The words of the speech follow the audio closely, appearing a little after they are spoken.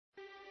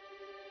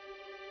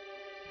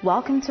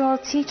Welcome to our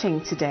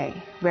teaching today,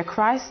 where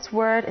Christ's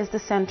Word is the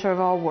center of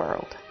our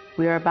world.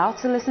 We are about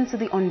to listen to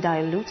the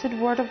undiluted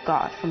Word of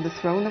God from the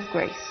throne of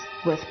grace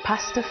with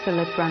Pastor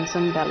Philip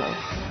Ransom Bello.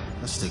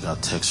 Let's take our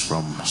text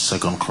from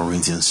 2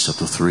 Corinthians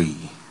chapter 3,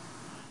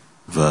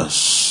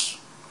 verse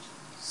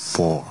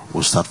 4.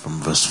 We'll start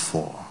from verse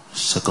 4.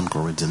 2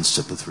 Corinthians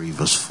chapter 3,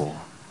 verse 4.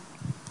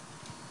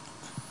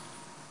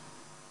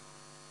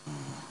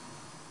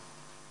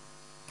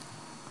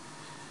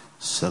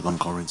 Second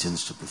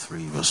Corinthians chapter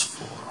 3, verse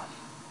 4.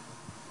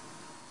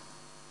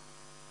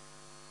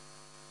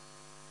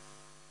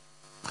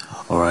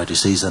 Alright, it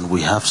says, and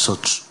we have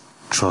such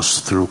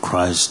trust through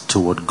Christ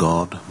toward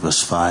God,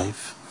 verse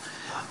 5.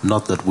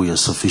 Not that we are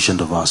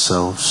sufficient of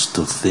ourselves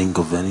to think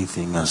of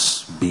anything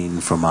as being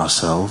from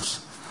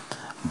ourselves,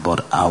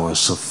 but our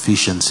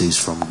sufficiency is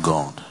from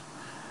God.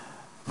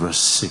 Verse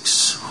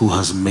 6. Who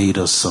has made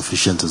us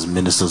sufficient as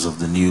ministers of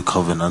the new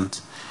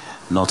covenant,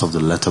 not of the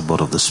letter but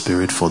of the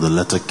Spirit, for the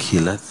letter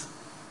killeth,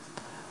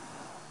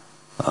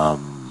 but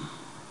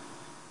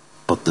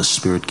the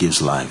Spirit gives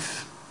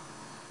life.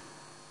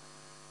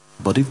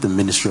 But if the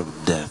ministry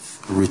of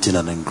death, written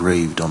and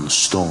engraved on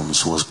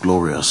stones, was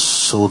glorious,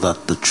 so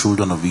that the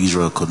children of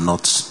Israel could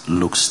not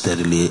look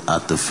steadily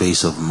at the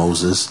face of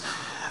Moses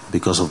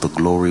because of the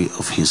glory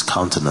of his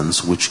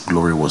countenance, which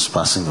glory was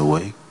passing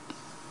away,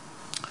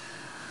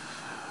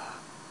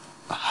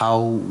 how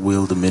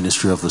will the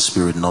ministry of the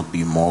Spirit not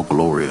be more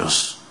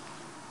glorious?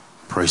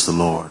 Praise the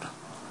Lord.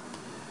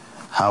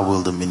 How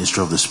will the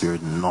ministry of the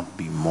Spirit not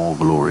be more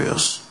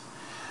glorious?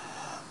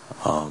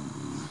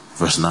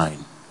 Verse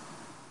 9.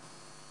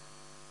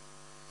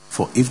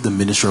 For if the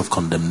ministry of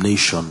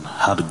condemnation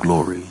had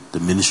glory, the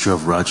ministry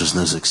of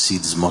righteousness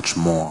exceeds much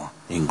more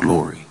in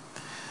glory.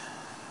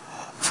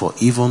 For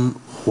even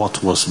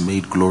what was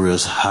made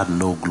glorious had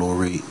no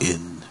glory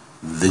in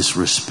this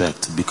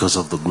respect, because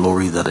of the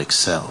glory that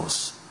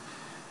excels.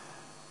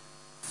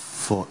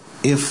 For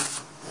if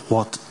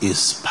what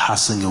is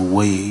passing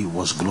away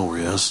was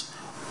glorious,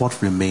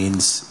 what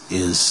remains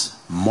is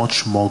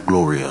much more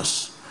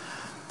glorious.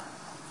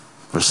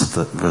 So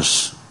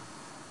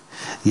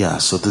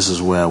this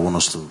is where I want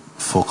us to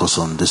focus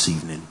on this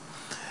evening.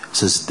 It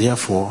says,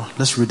 therefore,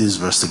 let's read this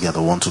verse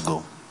together. One to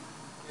go.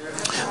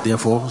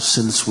 Therefore,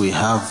 since we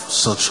have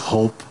such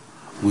hope,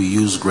 we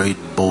use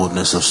great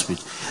boldness of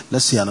speech.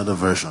 Let's see another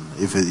version.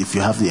 If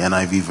you have the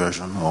NIV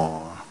version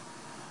or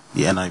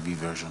the NIV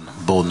version,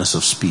 boldness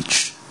of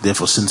speech.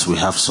 Therefore, since we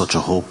have such a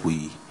hope,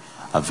 we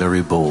are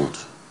very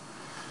bold.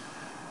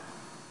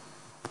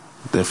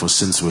 Therefore,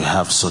 since we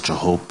have such a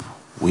hope,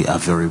 we are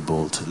very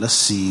bold. Let's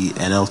see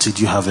NLT.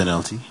 Do you have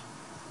NLT?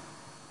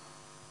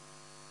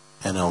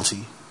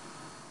 NLT.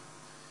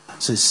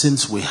 It says,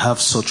 since we have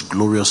such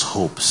glorious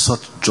hope,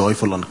 such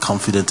joyful and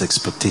confident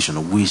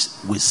expectation, we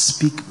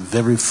speak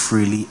very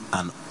freely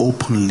and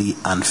openly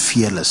and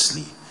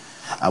fearlessly.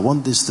 I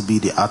want this to be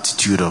the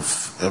attitude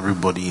of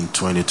everybody in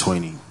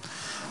 2020.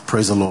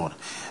 Praise the Lord.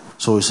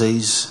 So it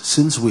says,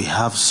 since we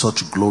have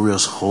such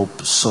glorious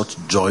hope, such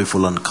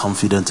joyful and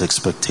confident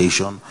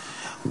expectation,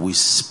 we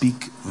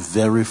speak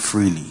very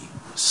freely.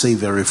 Say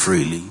very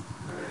freely.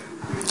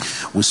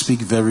 We speak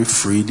very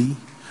freely,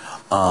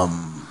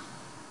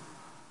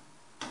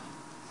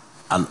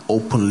 and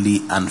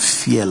openly and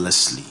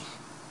fearlessly.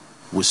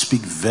 We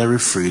speak very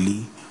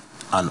freely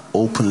and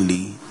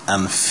openly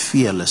and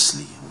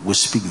fearlessly. We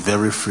speak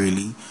very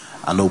freely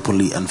and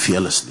openly and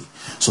fearlessly.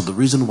 So the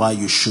reason why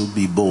you should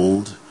be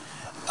bold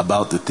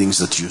about the things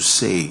that you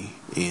say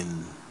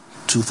in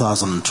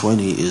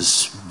 2020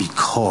 is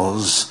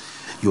because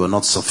you are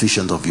not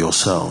sufficient of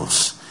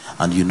yourselves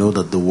and you know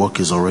that the work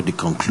is already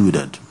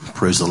concluded.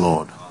 Praise the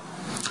Lord.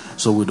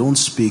 So we don't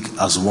speak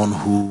as one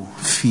who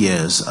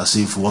fears as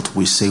if what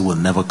we say will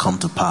never come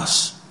to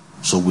pass.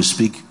 So we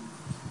speak,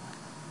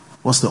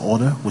 what's the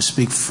order? We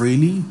speak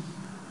freely,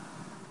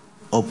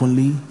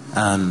 openly,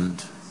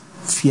 and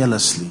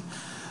fearlessly.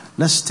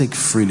 Let's take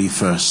freely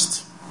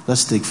first.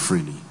 Let's take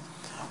freely.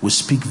 We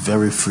speak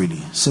very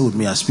freely. Say with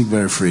me, I speak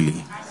very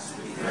freely.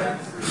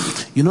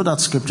 You know that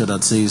scripture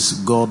that says,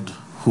 God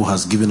who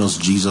has given us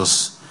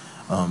Jesus,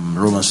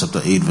 Romans chapter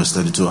 8 verse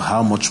 32,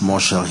 how much more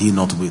shall he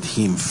not with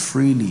him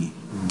freely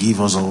give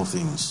us all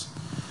things?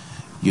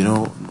 You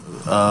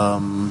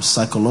know,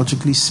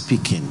 psychologically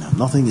speaking,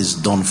 nothing is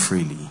done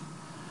freely,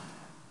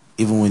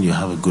 even when you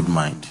have a good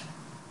mind,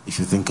 if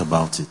you think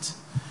about it.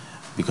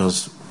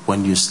 Because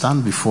when you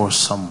stand before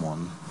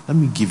someone, let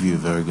me give you a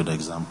very good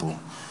example.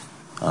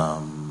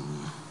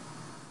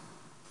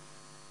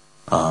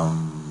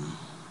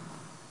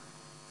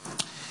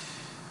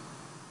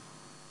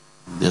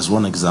 There's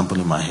one example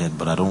in my head,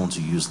 but I don't want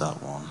to use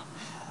that one.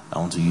 I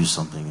want to use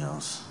something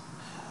else.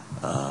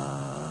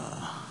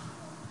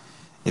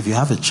 If you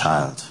have a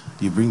child,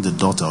 you bring the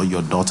daughter or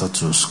your daughter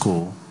to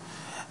school,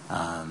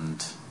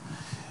 and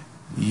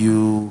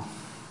you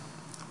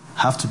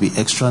have to be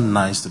extra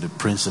nice to the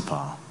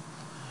principal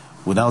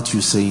without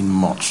you saying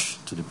much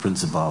to the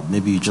principal.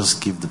 Maybe you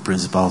just give the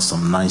principal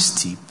some nice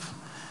tip,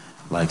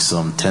 like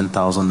some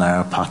 10,000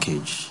 naira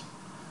package.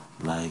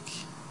 Like,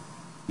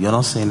 You're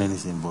not saying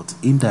anything, but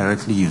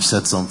indirectly you've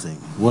said something.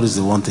 What is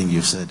the one thing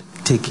you've said?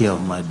 Take care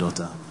of my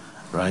daughter,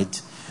 right?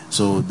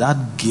 So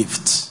that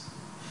gift,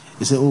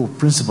 you say, oh,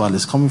 principal,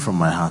 is coming from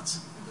my heart.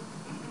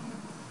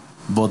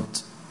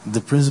 But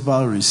the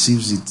principal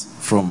receives it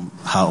from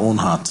her own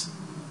heart,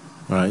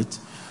 right?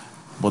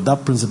 But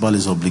that principal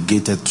is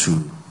obligated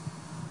to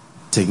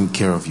taking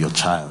care of your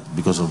child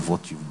because of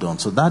what you've done.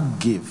 So that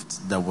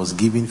gift that was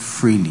given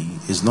freely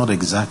is not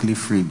exactly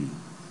freely.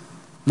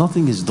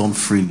 Nothing is done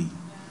freely.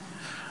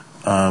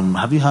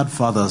 Have you had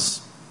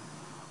fathers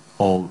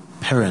or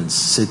parents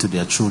say to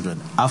their children,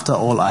 after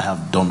all I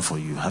have done for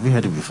you? Have you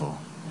heard it before?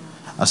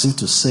 As if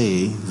to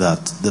say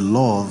that the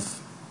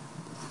love,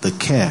 the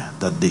care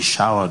that they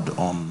showered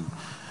on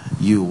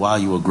you while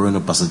you were growing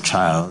up as a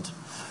child,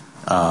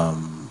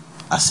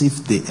 as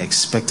if they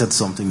expected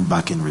something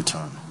back in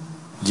return.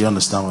 Do you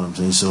understand what I'm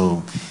saying?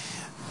 So,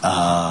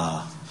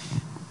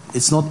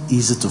 it's not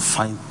easy to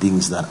find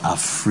things that are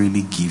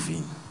freely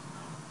given.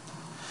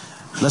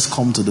 Let's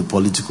come to the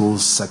political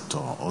sector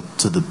or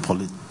to the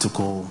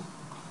political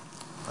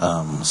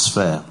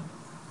sphere.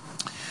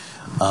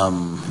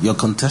 You're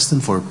contesting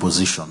for a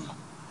position,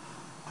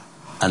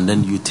 and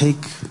then you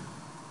take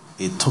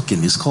a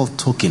token. It's called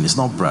token. It's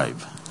not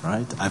bribe,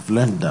 right? I've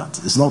learned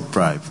that. It's not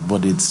bribe,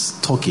 but it's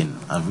token,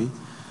 have you?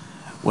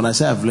 When I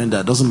say I've learned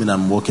that, it doesn't mean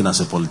I'm working as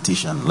a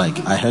politician.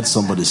 Like, I heard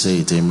somebody say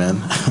it,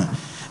 amen.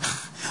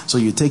 So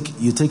you take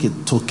a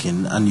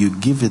token and you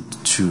give it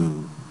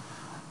to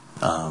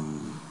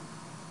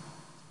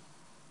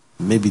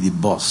maybe the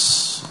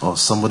boss or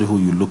somebody who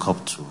you look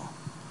up to.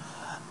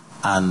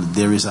 And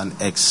there is an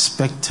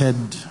expected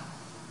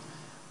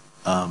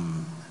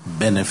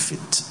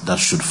benefit that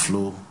should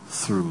flow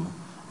through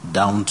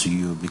down to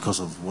you because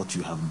of what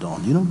you have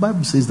done. You know, the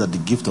Bible says that the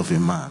gift of a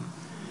man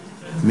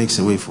makes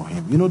a way for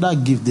him. You know,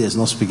 that gift there is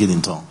not speaking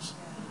in tongues.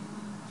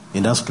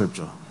 In that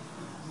scripture.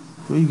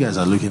 Well, you guys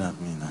are looking at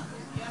me now.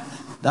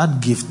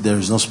 That gift there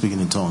is not speaking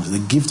in tongues. The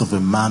gift of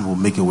a man will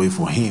make a way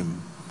for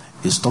him.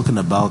 It's talking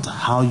about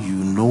how you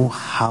know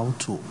how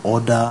to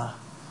order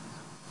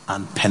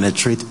and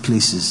penetrate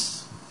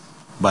places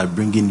by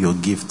bringing your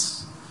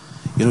gifts.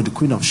 You know, the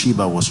Queen of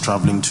Sheba was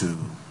traveling to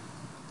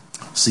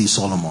see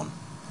Solomon.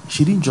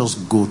 She didn't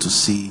just go to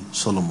see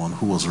Solomon,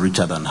 who was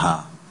richer than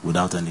her,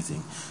 without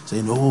anything.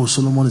 Saying, oh,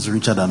 Solomon is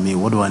richer than me.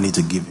 What do I need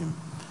to give him?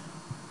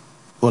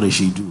 What did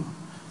she do?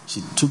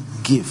 She took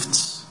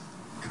gifts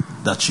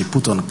that she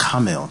put on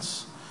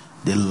camels.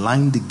 They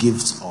lined the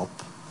gifts up,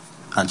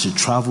 and she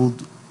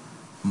traveled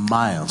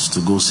miles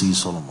to go see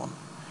Solomon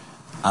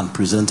and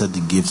presented the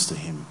gifts to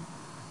him.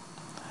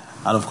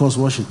 And of course,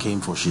 what she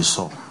came for, she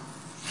saw.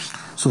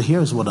 So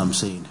here's what I'm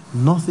saying.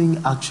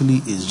 Nothing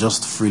actually is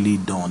just freely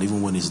done,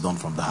 even when it's done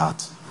from the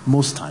heart.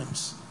 Most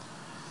times.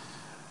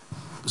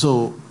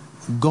 So,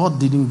 God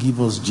didn't give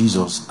us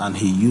Jesus, and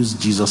he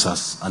used Jesus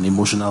as an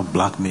emotional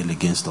blackmail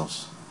against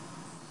us.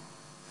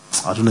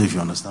 I don't know if you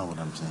understand what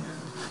I'm saying.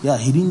 Yeah,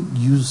 he didn't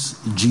use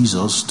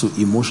Jesus to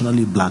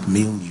emotionally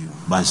blackmail you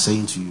by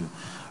saying to you,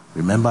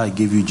 remember I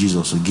gave you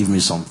Jesus, so give me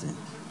something.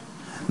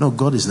 No,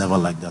 God is never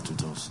like that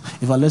with us.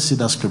 In fact, let's see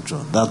that scripture.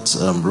 That's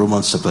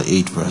Romans chapter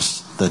 8,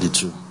 verse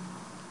 32.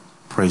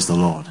 Praise the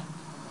Lord.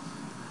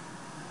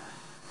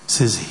 It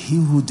says, he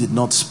who did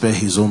not spare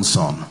his own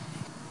son.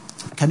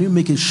 Can you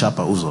make it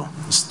sharper also?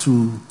 It's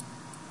true.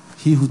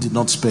 He who did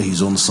not spare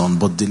his own son,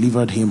 but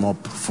delivered him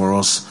up for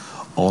us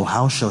all,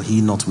 how shall he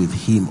not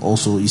with him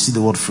also? You see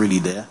the word freely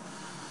there?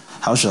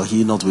 How shall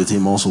he not with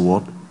him also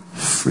what?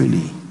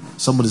 Freely.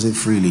 Somebody say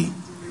freely.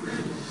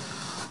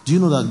 Do you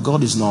know that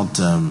God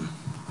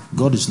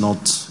is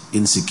not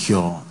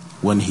insecure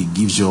when he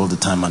gives you all the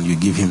time and you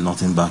give him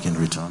nothing back in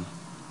return?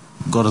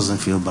 God doesn't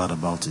feel bad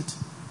about it.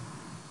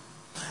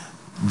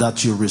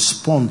 That you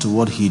respond to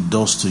what he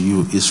does to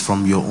you is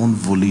from your own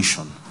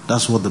volition.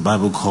 That's what the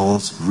Bible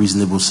calls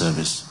reasonable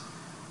service.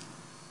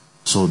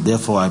 So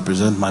therefore I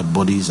present my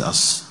bodies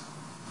as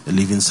a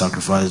living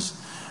sacrifice.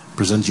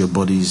 Present your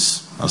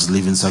bodies as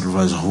living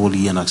sacrifice,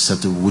 holy and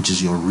acceptable, which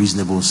is your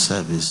reasonable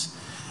service.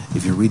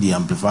 If you read the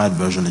Amplified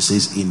Version, it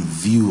says, in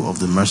view of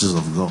the mercies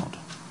of God.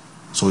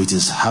 So it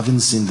is having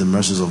seen the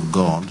mercies of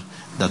God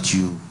that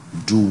you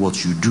do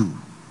what you do.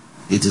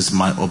 It is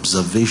my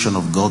observation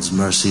of God's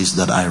mercies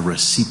that I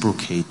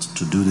reciprocate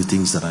to do the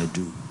things that I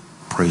do.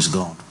 Praise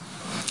God.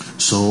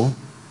 So,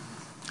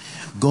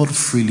 God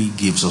freely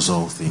gives us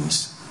all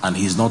things. And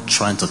he's not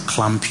trying to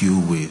clamp you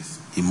with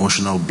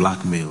emotional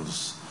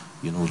blackmails.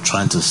 You know,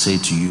 trying to say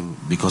to you,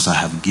 because I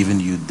have given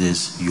you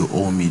this, you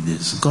owe me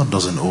this. God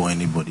doesn't owe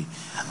anybody.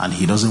 And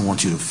he doesn't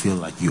want you to feel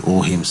like you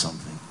owe him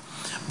something.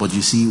 But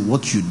you see,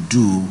 what you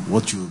do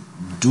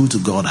to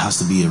God has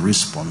to be a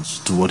response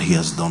to what he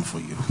has done for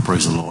you.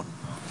 Praise the Lord.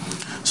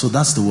 So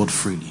that's the word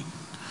freely.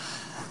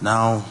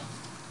 Now,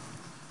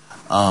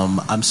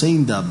 I'm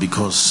saying that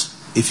because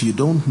if you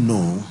don't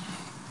know,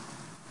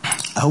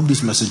 I hope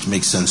this message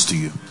makes sense to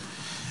you.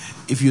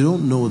 If you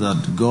don't know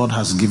that God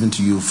has given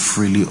to you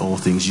freely all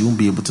things, you won't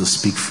be able to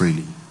speak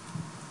freely.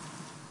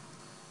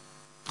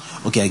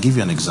 Okay, I give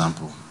you an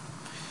example.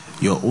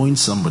 You're owing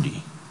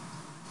somebody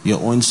You're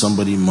owing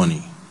somebody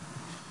money.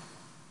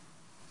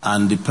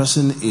 And the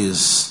person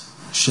is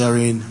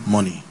sharing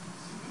money.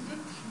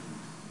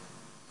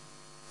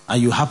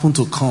 And you happen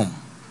to come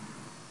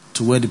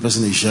to where the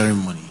person is sharing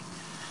money.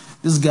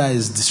 This guy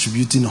is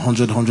distributing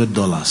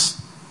 $100.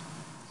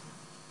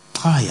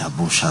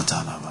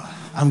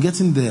 I'm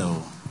getting there.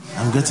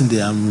 I'm getting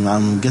there.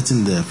 I'm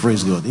getting there.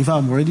 Praise God. If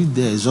I'm already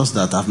there, it's just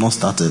that I've not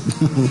started.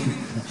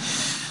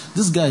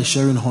 This guy is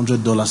sharing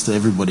 $100 to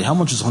everybody. How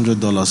much is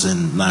 $100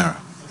 in Naira?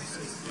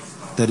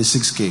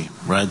 36K,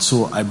 right?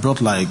 So I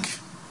brought like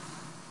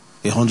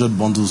 100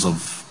 bundles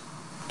of,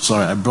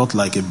 I brought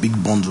like a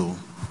big bundle,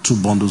 2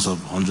 bundles of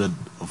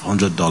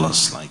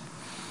 $100, like.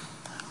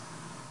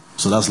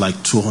 So that's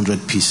like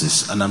 200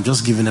 pieces. And I'm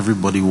just giving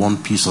everybody one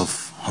piece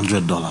of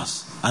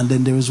 $100. And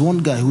then there is one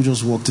guy who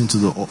just walked into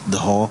the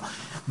hall.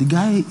 The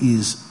guy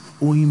is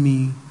owing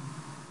me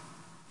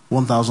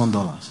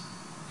 $1,000.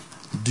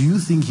 Do you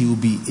think he will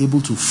be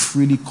able to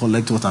freely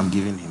collect what I'm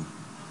giving him?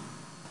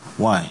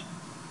 Why?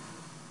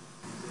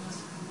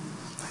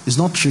 It's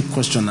not a trick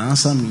question.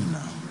 Answer me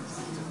now.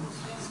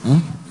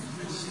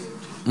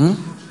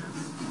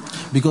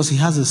 Because he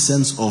has a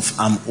sense of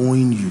I'm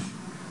owing you.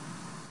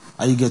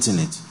 Are you getting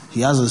it?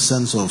 He has a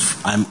sense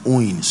of I'm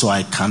owing, so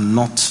I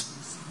cannot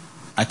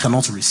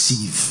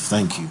receive.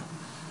 Thank you.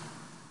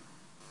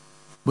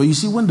 But you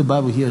see, when the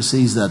Bible here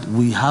says that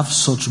we have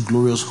such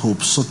glorious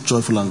hope, such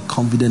joyful and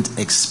confident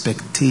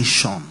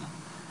expectation,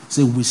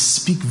 say we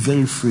speak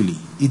very freely.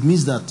 It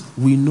means that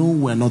we know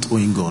we're not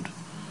owing God.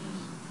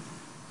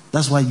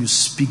 That's why you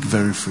speak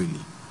very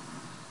freely.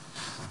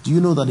 Do you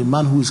know that a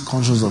man who is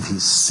conscious of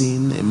his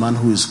sin, a man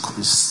who is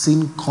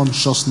sin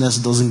consciousness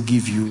doesn't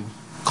give you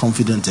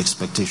confident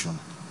expectation?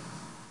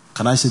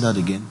 Can I say that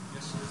again?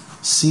 Yes,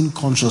 sin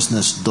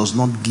consciousness does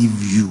not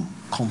give you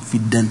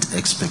confident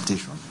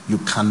expectation. You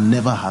can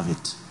never have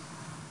it.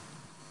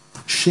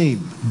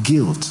 Shame,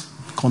 guilt,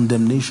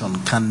 condemnation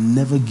can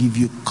never give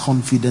you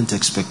confident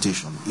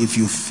expectation. If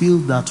you feel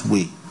that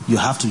way, you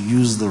have to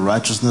use the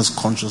righteousness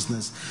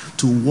consciousness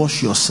to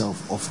wash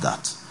yourself of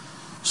that.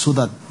 So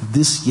that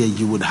this year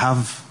you would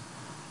have,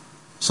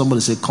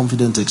 somebody say,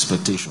 confident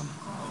expectation.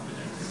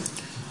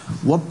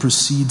 What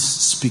precedes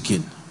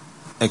speaking?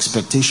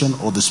 Expectation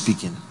or the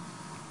speaking?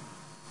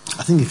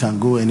 I think it can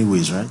go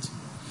anyways, right?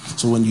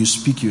 So when you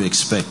speak, you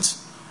expect.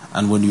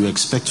 And when you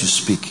expect, you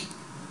speak.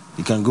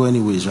 It can go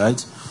anyways,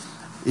 right?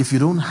 If you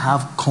don't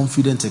have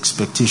confident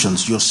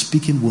expectations, your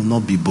speaking will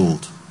not be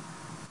bold.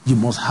 You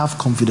must have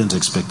confident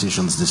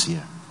expectations this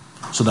year.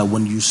 So that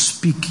when you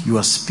speak, you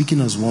are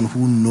speaking as one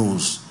who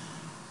knows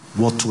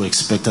what to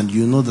expect. And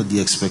you know that the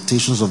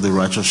expectations of the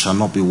righteous shall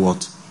not be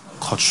what?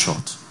 Cut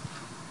short.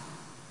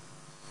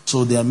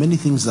 So there are many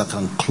things that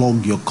can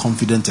clog your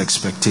confident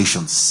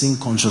expectations. Sin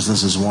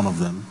consciousness is one of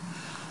them.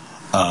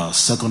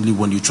 Secondly,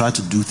 when you try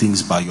to do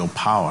things by your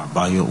power,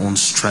 by your own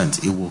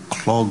strength, it will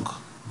clog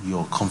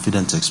your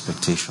confident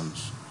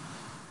expectations.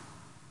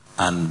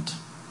 And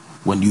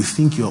when you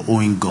think you're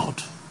owing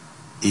God,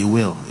 it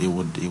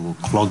will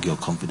clog your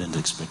confident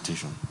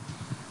expectation.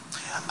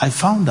 I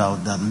found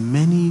out that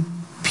many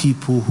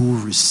people who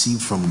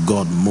received from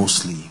God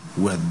mostly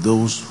were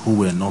those who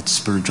were not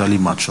spiritually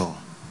mature.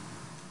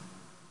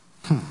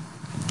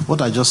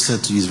 What I just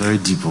said to you is very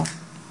deep.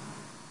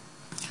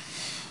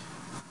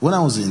 When I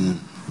was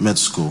in med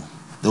school,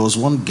 there was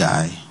one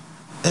guy,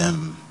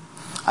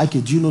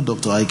 Ike, do you know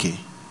Dr. Ike?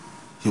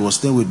 He was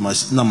staying with my,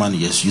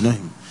 yes, you know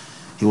him.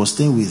 He was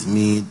staying with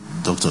me,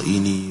 Dr.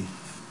 Ini,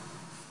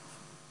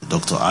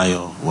 Dr.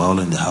 Ayo, we're all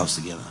in the house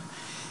together.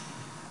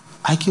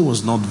 Ike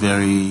was not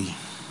very,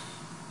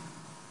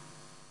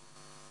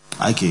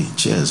 Ike,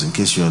 cheers, in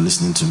case you're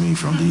listening to me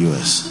from the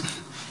US.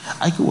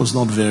 Ike was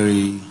not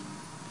very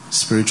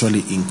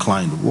spiritually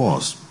inclined,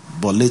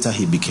 but later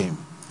he became.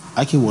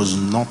 Ike was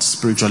not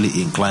spiritually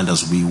inclined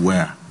as we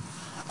were,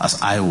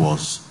 as I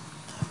was.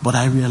 But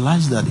I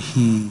realized that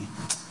he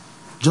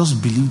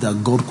just believed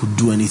that God could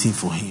do anything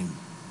for him.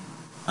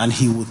 And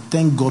he would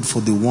thank God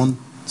for the one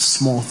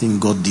small thing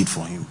God did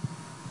for him.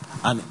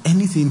 And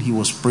anything he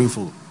was praying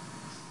for,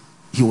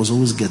 he was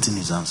always getting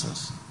his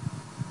answers.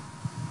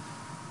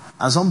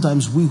 And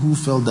sometimes we who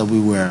felt that we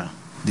were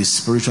the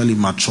spiritually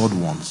matured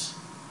ones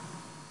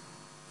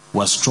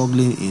were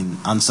struggling in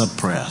answered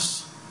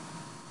prayers.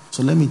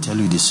 So let me tell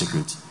you the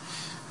secret.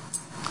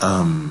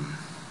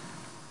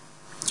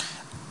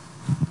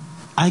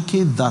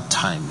 Ike that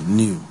time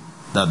knew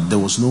that there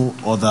was no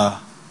other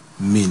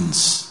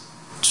means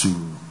to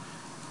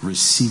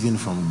receiving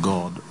from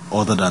God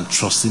other than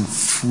trusting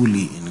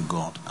fully in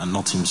God and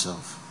not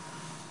himself.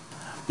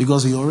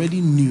 Because he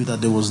already knew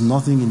that there was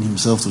nothing in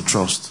himself to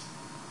trust.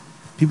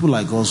 People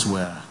like us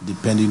were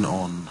depending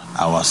on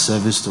our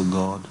service to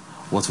God,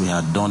 what we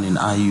had done in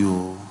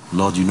IU.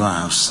 Lord, you know I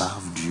have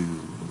served you.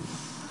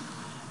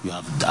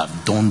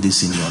 I've done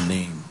this in your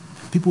name.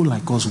 People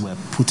like us were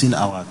putting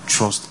our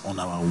trust on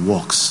our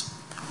works.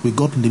 We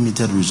got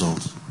limited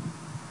results.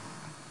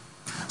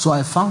 So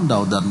I found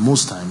out that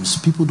most times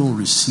people don't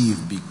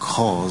receive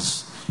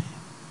because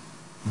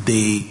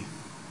they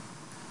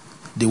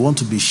they want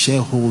to be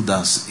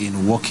shareholders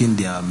in working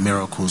their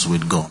miracles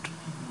with God.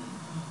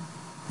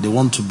 They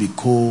want to be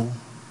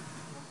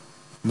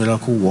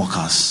miracle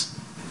workers,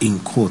 in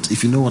quote,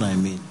 if you know what I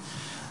mean.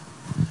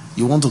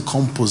 You want to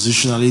come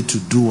positionally to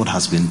do what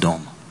has been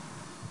done,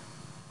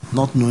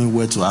 not knowing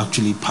where to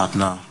actually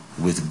partner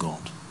with God.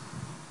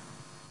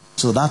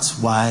 So that's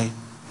why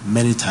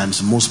many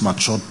times most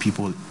matured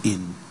people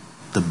in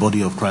the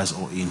body of Christ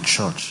or in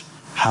church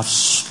have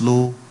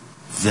slow,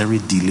 very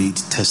delayed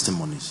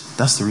testimonies.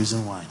 That's the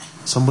reason why.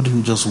 Somebody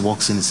who just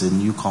walks in is a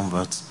new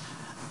convert,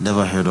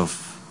 never heard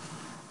of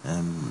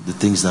the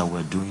things that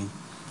we're doing,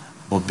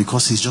 but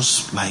because he's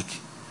just like,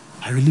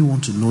 I really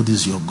want to know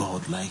this, your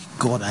God. Like,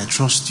 God, I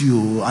trust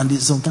you. And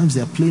sometimes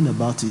they're playing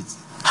about it.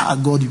 How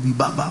God, you be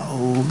Baba,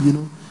 or,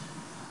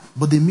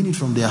 But they mean it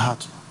from their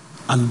heart.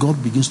 And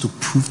God begins to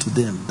prove to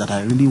them that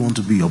I really want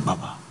to be your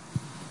Baba.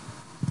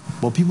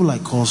 But people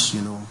like us,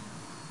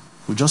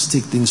 we just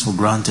take things for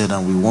granted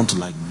and we want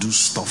to do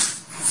stuff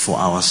for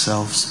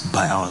ourselves,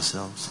 by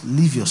ourselves.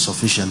 Leave your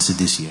sufficiency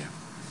this year.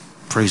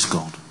 Praise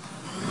God.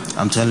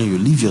 I'm telling you,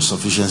 leave your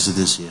sufficiency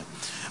this year.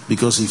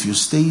 Because if you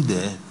stay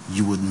there,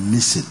 you would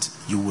miss it.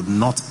 You would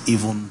not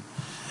even,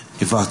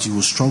 in fact, you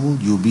will struggle.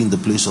 You will be in the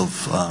place of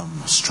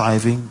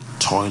striving,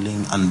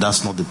 toiling, and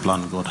that's not the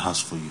plan God has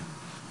for you.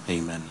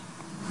 Amen.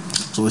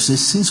 So it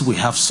says, since we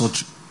have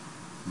such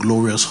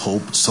glorious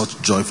hope,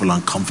 such joyful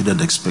and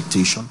confident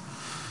expectation,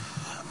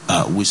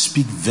 we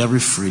speak very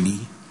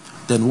freely.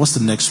 Then what's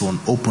the next one?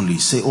 Openly.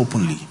 Say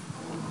openly.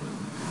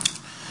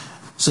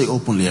 Say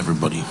openly,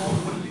 everybody.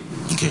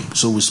 Okay,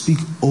 so we speak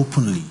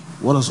openly.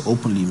 What does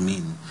openly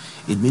mean?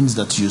 It means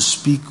that you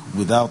speak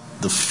without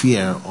the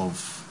fear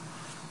of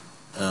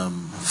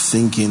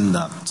thinking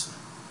that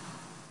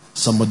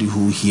somebody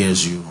who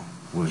hears you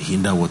will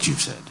hinder what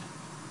you've said.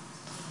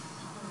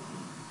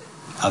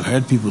 I've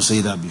heard people say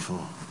that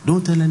before.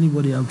 Don't tell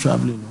anybody I'm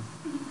traveling.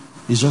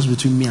 It's just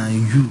between me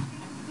and you.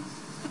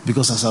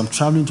 Because as I'm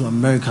traveling to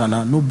America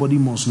now, nobody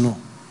must know.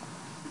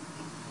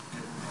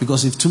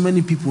 Because if too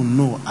many people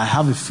know, I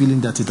have a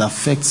feeling that it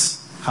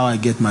affects how I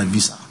get my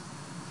visa.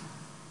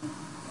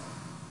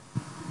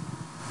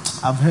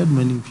 I've heard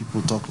many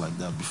people talk like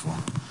that before.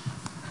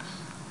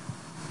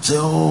 Say,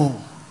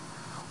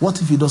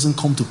 what if it doesn't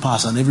come to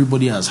pass and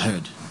everybody has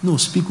heard? No,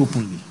 speak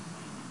openly.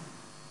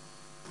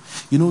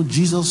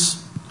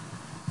 Jesus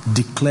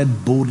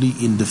declared boldly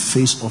in the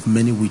face of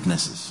many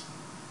witnesses.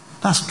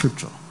 That's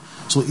scripture.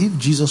 So if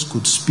Jesus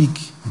could speak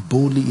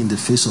boldly in the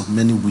face of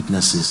many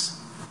witnesses,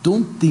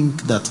 don't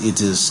think that it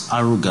is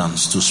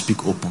arrogance to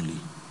speak openly.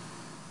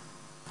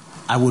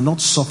 I will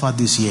not suffer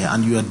this year,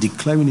 and you are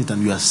declaring it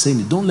and you are saying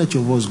it. Don't let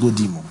your voice go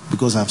dim,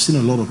 because I've seen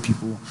a lot of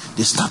people,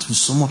 they start with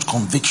so much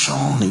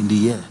conviction in the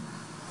year.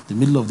 The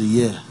middle of the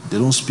year, they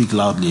don't speak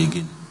loudly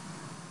again.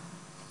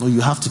 No,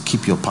 you have to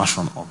keep your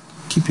passion up.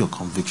 Keep your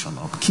conviction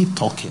up. Keep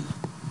talking.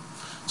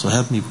 So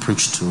help me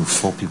preach to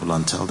 4 people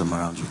and tell them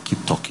around you,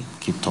 keep talking,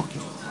 keep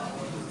talking.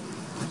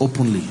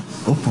 Openly,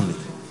 openly,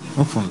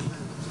 openly.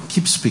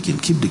 Keep speaking,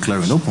 keep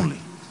declaring openly,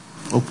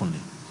 openly.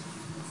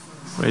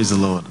 Praise the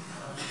Lord.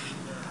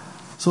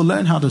 So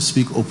learn how to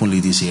speak openly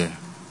this year.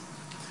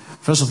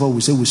 First of all, we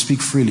say we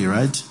speak freely,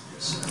 right?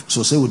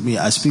 So say with me,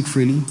 I speak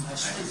freely.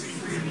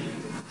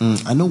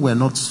 I know we're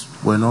not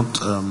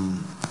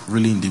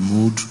really in the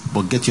mood,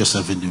 but get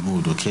yourself in the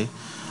mood, okay?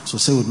 So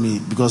say with me,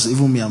 because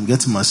even me, I'm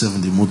getting myself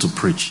in the mood to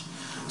preach.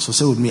 So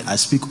say with me, I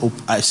speak.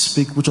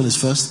 Which one is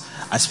first?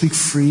 I speak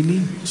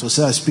freely. So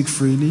say I speak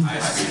freely. I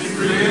speak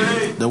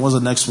freely. Then what's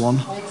the next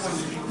one?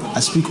 I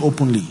speak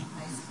openly.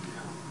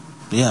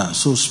 Yeah,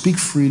 so speak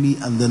freely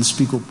and then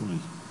speak openly.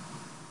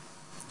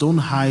 Don't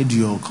hide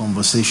your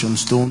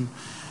conversations. Do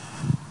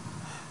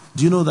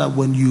you know that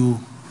when you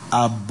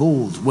are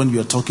bold, when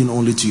you're talking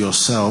only to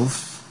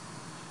yourself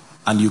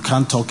and you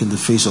can't talk in the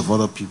face of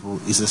other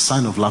people, it's a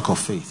sign of lack of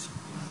faith.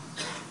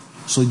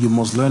 So you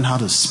must learn how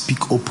to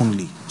speak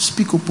openly.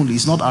 Speak openly.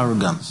 It's not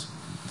arrogance.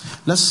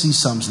 Let's see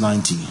Psalms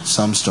 90.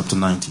 Psalms chapter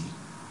 90.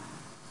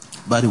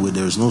 By the way,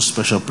 there is no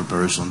special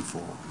preparation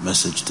for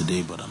message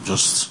today, but I'm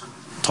just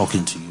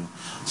talking to you.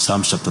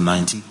 Psalms chapter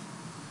 90,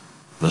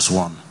 verse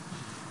 1.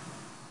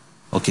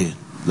 Okay,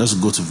 let's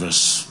go to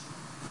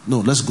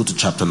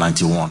chapter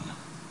 91.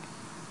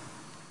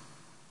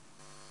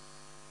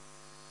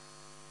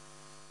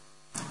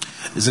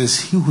 It says,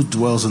 he who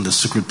dwells in the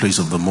secret place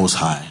of the Most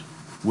High.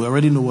 We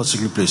already know what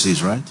secret place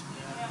is, right?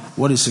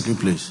 What is secret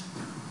place?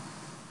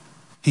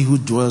 He who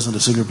dwells in the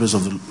secret place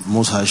of the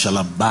Most High shall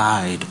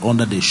abide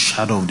under the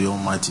shadow of the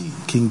Almighty.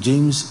 King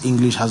James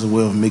English has a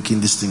way of making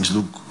these things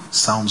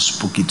sound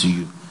spooky to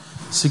you.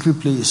 Secret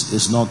place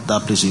is not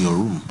that place in your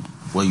room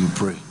where you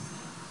pray.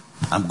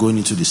 I'm going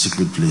into the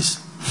secret place.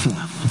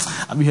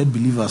 Have you heard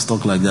believers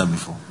talk like that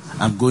before?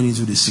 I'm going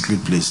into the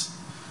secret place.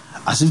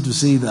 As if to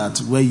say that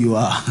where you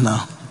are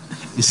now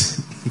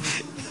is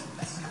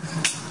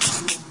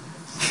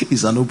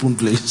it's an open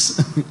place.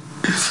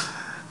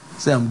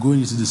 Say, I'm going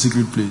into the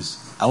secret place.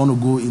 I want to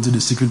go into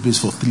the secret place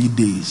for 3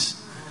 days.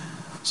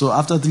 So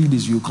after 3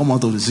 days, you come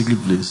out of the secret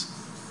place.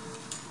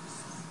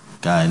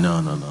 Guy,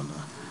 no.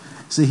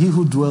 Say, he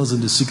who dwells in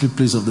the secret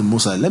place of the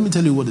Most High. Let me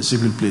tell you what the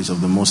secret place of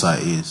the Most High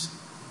is.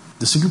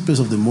 The secret place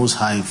of the Most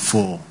High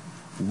for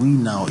we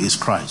now is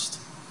Christ.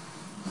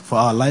 For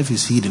our life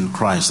is hid in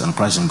Christ and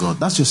Christ in God.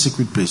 That's your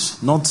secret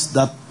place. Not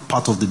that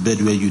part of the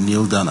bed where you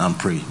kneel down and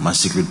pray. My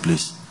secret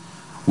place.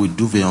 With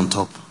duvet on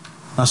top.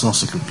 That's not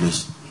secret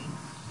place.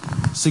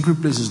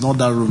 Secret place is not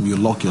that room you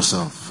lock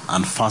yourself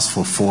and fast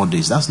for 4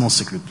 days. That's not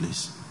secret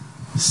place.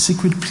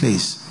 Secret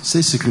place.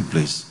 Say secret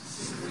place.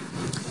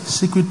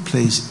 Secret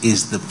place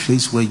is the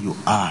place where you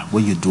are,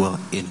 where you dwell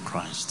in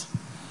Christ.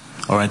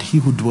 Alright, he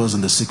who dwells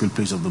in the secret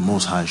place of the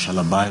Most High shall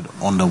abide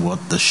under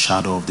what? The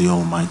shadow of the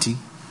Almighty.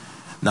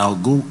 Now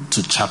go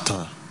to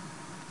chapter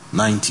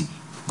 90.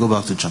 Go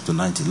back to chapter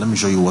 90. Let me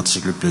show you what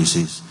secret place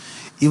is.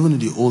 Even in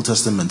the Old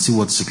Testament, see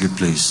what secret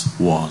place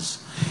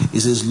was. It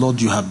says, Lord,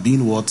 you have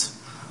been what?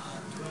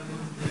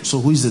 So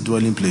who is the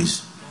dwelling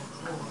place?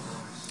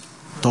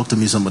 Talk to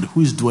me, somebody.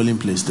 Who is dwelling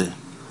place there?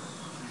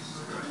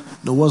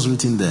 No, what's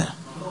written there?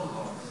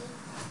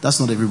 That's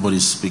not everybody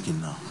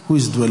speaking now. Who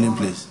is dwelling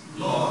place?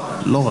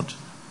 Lord.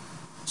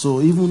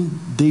 So even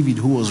David,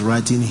 who was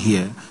writing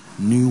here,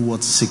 knew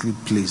what secret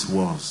place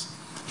was.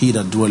 He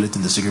that dwelleth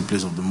in the secret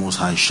place of the Most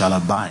High shall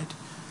abide.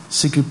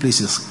 Secret place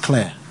is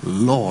clear.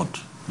 Lord,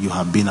 you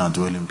have been our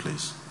dwelling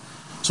place.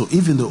 So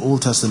if in the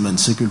Old Testament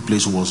secret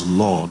place was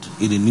Lord,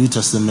 in the New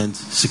Testament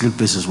secret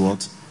place is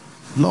what?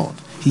 Lord.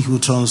 He who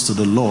turns to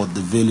the Lord,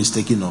 the veil is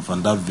taken off,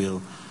 and that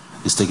veil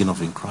is taken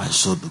off in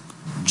Christ. So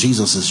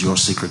Jesus is your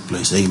secret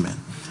place. Amen.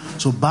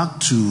 So back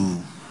to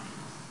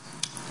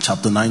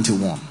chapter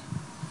 91.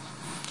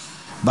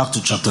 Back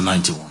to chapter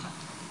 91.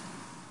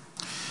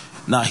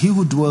 Now he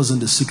who dwells in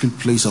the secret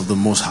place of the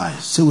Most High.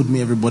 Say with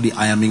me, everybody,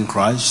 I am in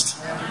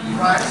Christ.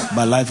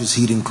 My life is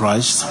hid in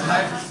Christ.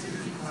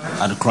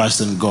 And Christ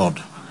in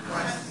God.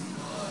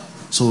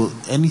 So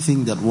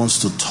anything that wants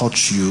to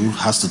touch you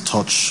has to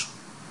touch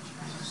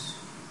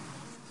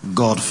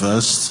God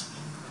first,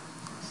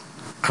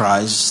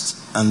 Christ,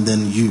 and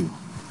then you.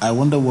 I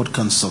wonder what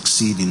can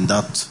succeed in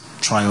that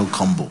trial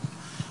combo.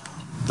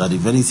 That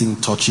if anything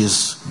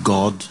touches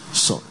God,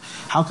 so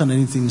how can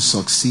anything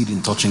succeed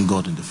in touching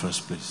God in the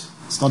first place?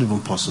 It's not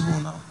even possible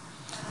now.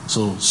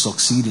 So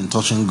succeed in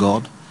touching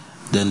God,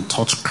 then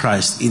touch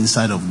Christ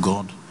inside of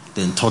God,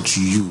 then touch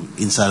you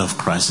inside of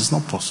Christ. It's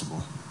not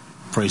possible.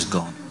 Praise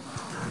God.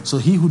 So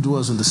he who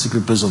dwells in the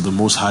secret place of the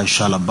Most High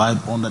shall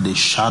abide under the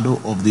shadow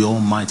of the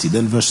Almighty.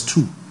 Then verse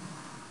 2.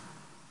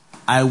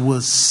 I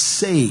will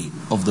say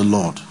of the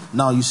Lord.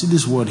 Now you see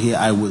this word here,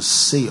 I will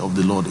say of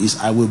the Lord, is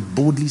I will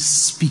boldly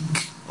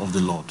speak of the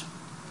Lord.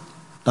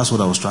 That's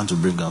what I was trying to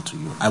bring out to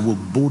you. I will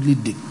boldly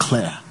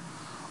declare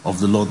of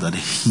the Lord that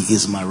he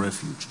is my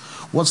refuge.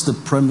 What's the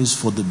premise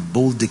for the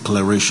bold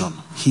declaration?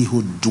 He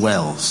who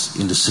dwells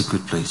in the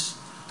secret place.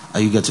 Are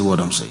you getting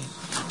what I'm saying?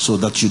 So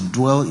that you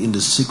dwell in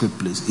the secret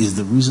place is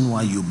the reason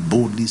why you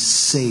boldly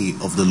say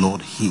of the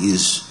Lord, he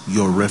is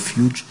your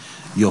refuge,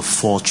 your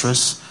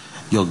fortress,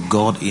 your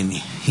God. In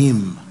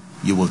him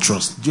you will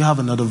trust. Do you have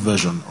another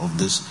version of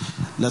this?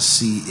 Let's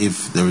see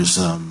if there is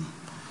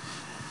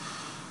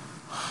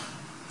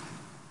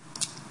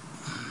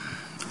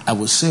I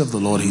will say of the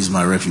Lord, he is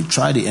my refuge.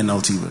 Try the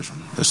NLT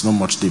version. There's not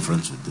much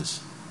difference with this.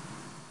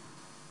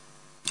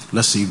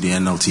 Let's see if the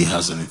NLT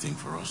has anything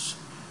for us.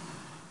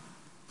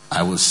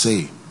 I will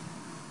say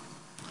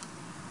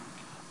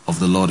of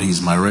the Lord, he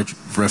is my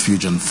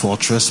refuge and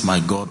fortress, my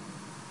God.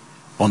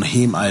 On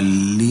him I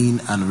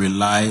lean and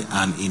rely,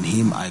 and in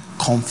him I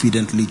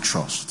confidently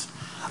trust.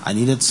 I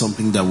needed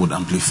something that would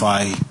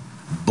amplify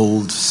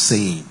bold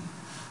saying,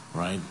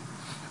 right?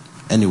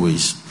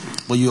 Anyways,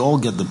 but you all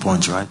get the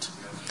point, right?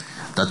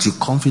 That you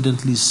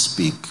confidently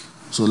speak.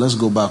 So let's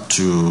go back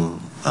to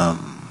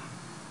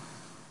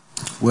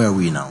where are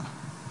we now?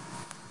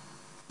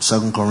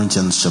 2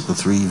 Corinthians chapter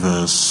 3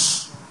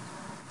 verse,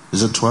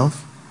 is it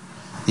 12?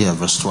 Yeah,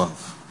 verse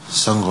 12.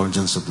 2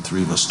 Corinthians chapter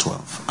 3 verse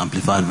 12.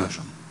 Amplified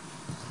version.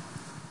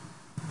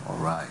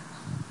 Alright.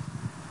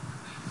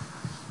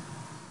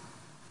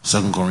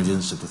 2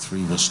 Corinthians chapter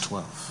 3 verse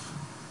 12.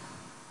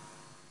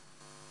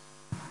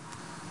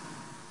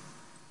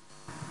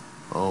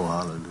 Oh,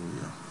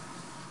 hallelujah.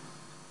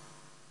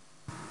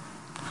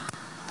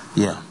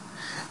 Yeah.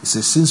 It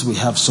says, since we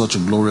have such a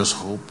glorious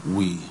hope,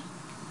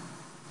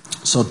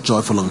 such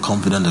joyful and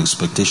confident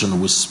expectation,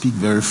 we speak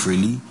very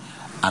freely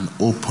and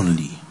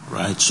openly,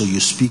 right? So you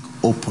speak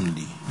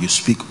openly, you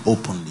speak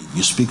openly,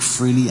 you speak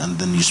freely, and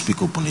then you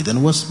speak openly.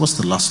 Then what's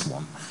the last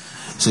one?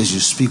 It says you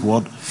speak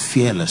what?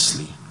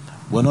 Fearlessly.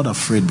 We're not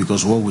afraid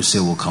because what we say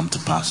will come to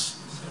pass.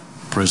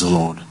 Praise the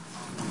Lord.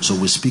 So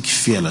we speak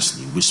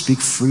fearlessly, we speak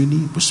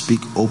freely, we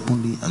speak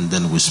openly, and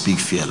then we speak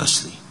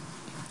fearlessly.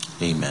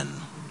 Amen.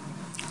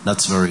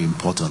 That's very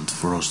important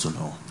for us to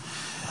know.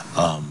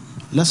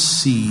 Let's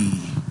see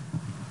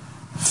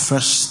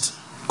 1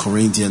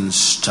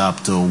 Corinthians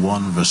chapter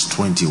 1 verse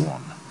 21.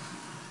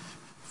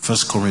 1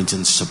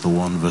 Corinthians chapter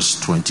 1 verse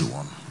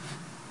 21.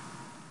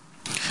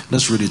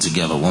 Let's read it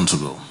together. 1 to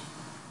go.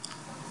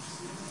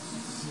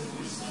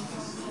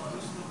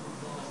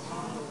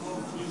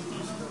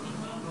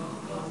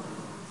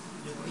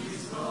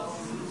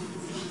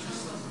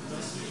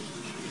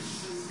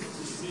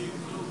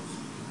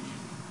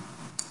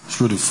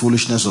 through the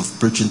foolishness of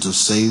preaching to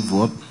save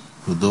what?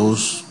 To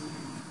those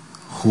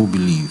who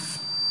believe.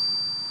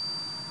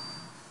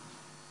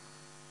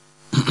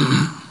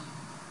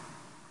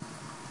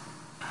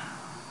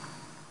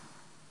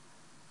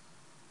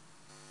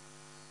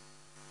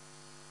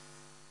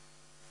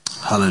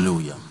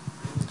 Hallelujah.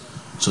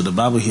 So the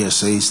Bible here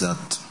says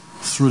that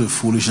through the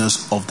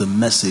foolishness of the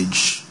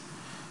message,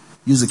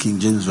 use the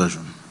King James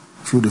Version,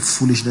 through the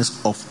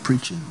foolishness of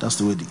preaching. That's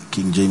the way the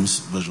King James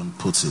Version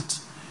puts it.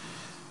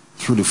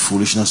 Through the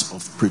foolishness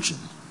of preaching.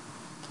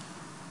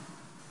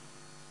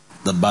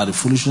 That by the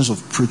foolishness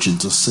of preaching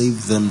to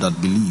save them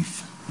that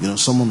believe. You know,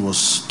 someone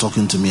was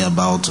talking to me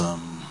about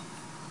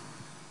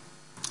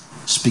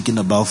speaking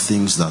about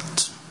things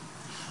that,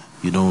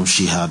 you know,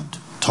 she had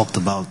talked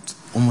about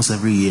almost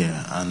every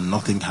year and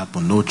nothing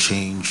happened, no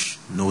change,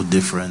 no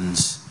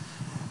difference.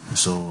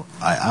 So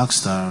I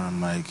asked her, I'm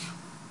like,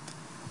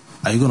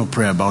 are you going to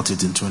pray about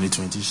it in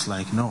 2020? She's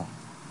like, no,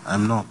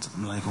 I'm not.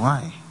 I'm like,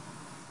 why?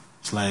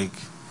 It's like,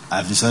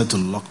 I've decided to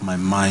lock my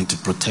mind to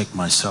protect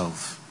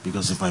myself,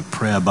 because if I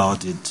pray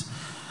about it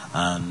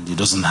and it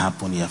doesn't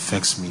happen, it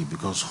affects me,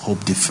 because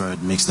hope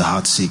deferred makes the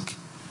heart sick.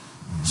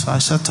 So I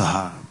said to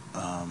her,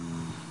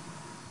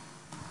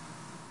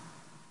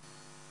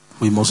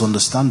 we must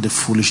understand the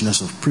foolishness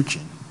of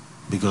preaching,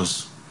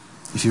 because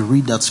if you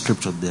read that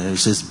scripture there, it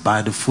says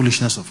by the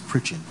foolishness of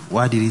preaching.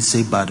 Why did it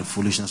say by the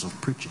foolishness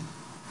of preaching?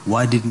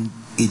 Why didn't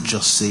it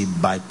just say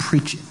by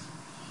preaching?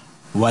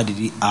 Why did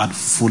he add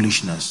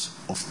foolishness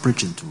of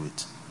preaching to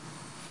it?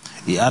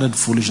 He added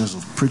foolishness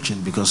of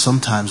preaching because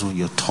sometimes when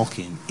you're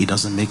talking, it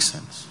doesn't make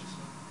sense.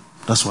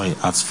 That's why he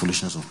adds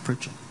foolishness of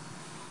preaching.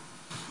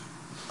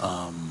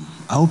 I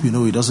hope you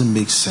know it doesn't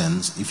make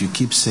sense if you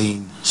keep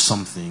saying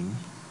something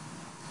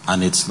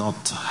and it's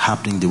not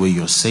happening the way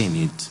you're saying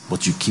it,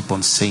 but you keep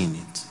on saying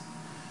it.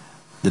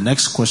 The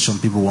next question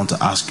people want to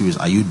ask you is,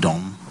 are you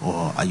dumb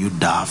or are you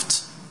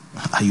daft?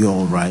 Are you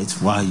all right?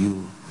 Why are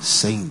you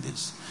saying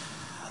this?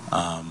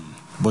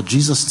 But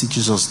Jesus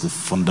teaches us the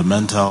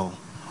fundamental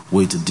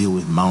way to deal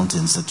with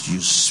mountains, that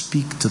you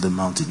speak to the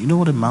mountain. You know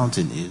what a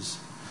mountain is?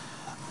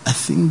 I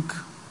think,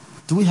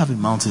 do we have a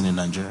mountain in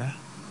Nigeria?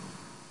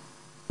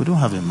 We don't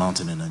have a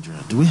mountain in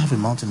Nigeria. Do we have a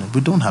mountain?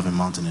 We don't have a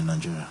mountain in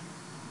Nigeria.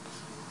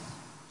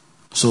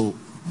 So,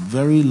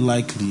 very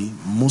likely,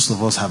 most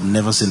of us have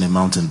never seen a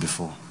mountain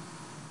before.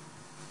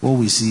 What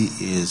we see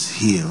is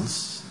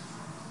hills,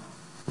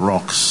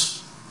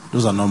 rocks.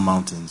 Those are not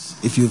mountains.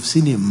 If you've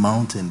seen a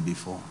mountain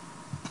before,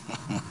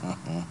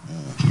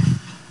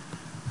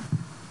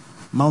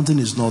 mountain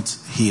is not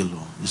hill,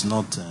 it's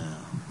not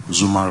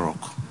Zuma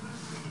Rock.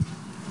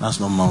 That's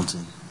not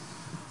mountain.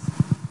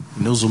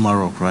 You know Zuma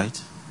Rock,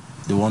 right?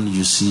 The one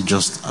you see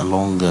just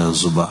along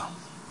Zuba,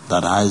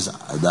 that has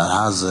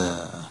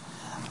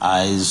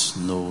eyes,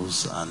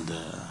 nose, and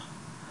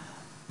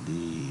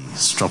the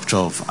structure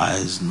of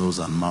eyes, nose,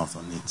 and mouth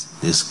on it.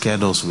 They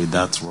scared us with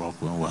that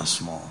rock when we were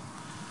small.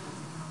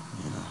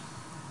 You know.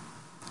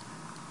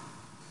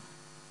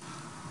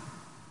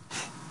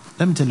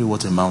 Let me tell you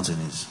what a mountain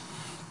is.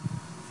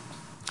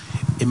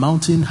 A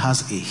mountain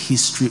has a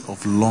history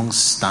of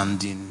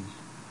long-standing.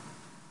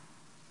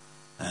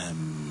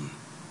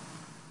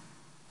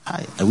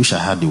 I wish I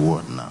had the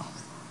word now.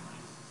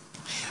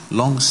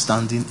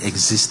 Long-standing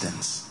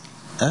existence.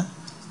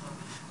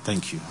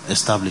 Thank you.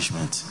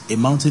 Establishment. A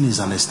mountain is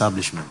an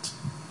establishment.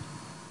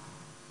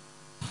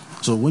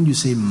 So when you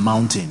say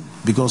mountain,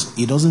 because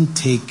it doesn't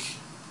take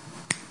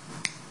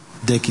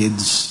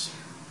decades,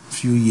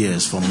 few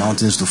years for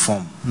mountains to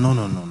form. No.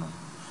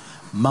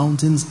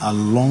 Mountains are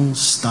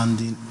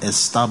long-standing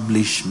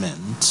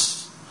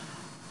establishments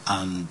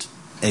and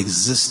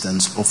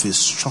existence of a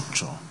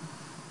structure.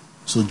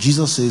 So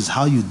Jesus says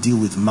how you deal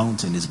with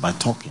mountain is by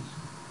talking.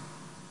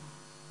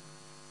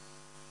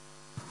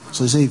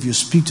 So he says, if you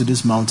speak to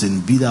this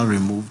mountain, be thou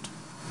removed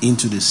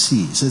into the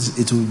sea. He says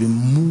it will be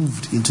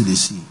moved into the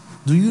sea.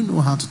 Do you know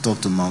how to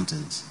talk to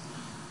mountains?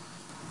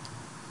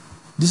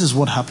 This is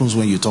what happens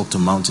when you talk to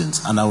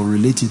mountains, and I will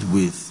relate it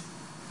with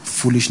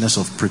foolishness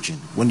of preaching.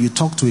 When you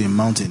talk to a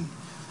mountain,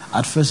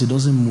 at first it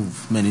doesn't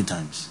move many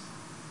times.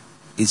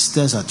 It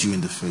stares at you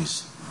in the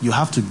face. You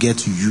have to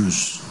get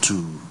used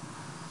to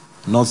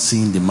not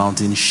seeing the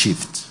mountain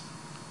shift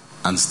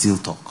and still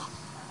talk.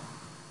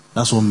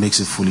 That's what makes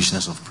it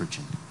foolishness of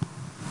preaching.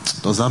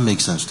 Does that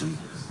make sense to you?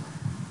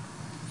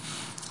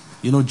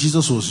 You know,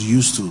 Jesus was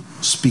used to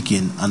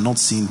speaking and not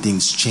seeing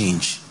things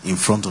change in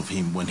front of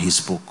him when he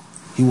spoke.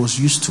 He was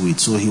used to it,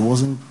 so he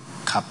wasn't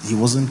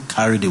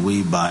carried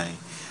away by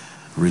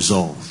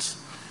results.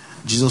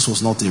 Jesus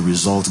was not a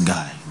result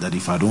guy, that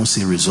if I don't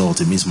see result,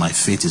 it means my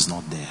faith is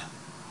not there.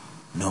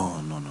 No.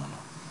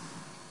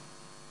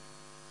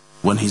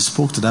 When he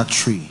spoke to that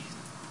tree,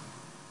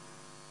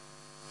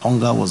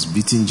 hunger was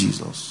beating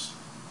Jesus.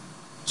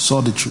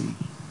 Saw the tree,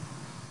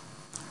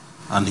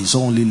 and he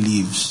saw only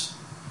leaves.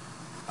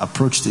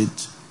 Approached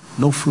it,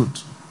 no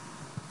fruit.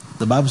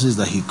 The Bible says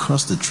that he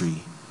cursed the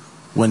tree.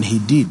 When he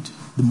did,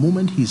 the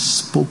moment he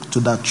spoke to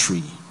that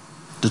tree,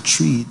 the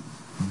tree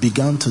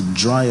began to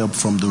dry up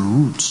from the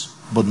roots.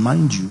 But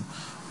mind you,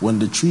 when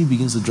the tree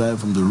begins to dry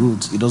from the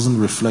roots, it doesn't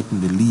reflect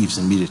in the leaves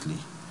immediately.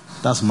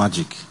 That's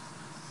magic.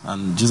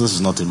 And Jesus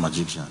is not a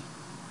magician.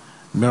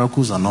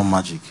 Miracles are not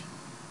magic.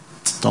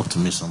 Talk to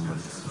me, somebody.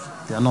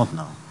 They are not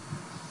now.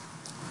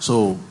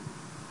 So,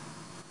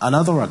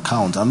 another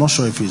account, I'm not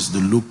sure if it's the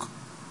Luke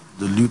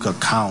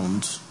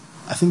account.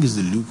 I think it's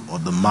the Luke or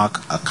the Mark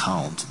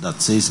account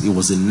that says it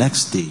was the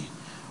next day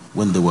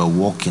when they were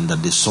walking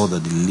that they saw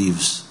that the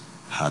leaves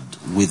had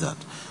withered.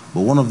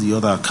 But one of the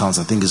other accounts,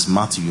 I think, is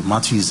Matthew.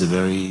 Matthew is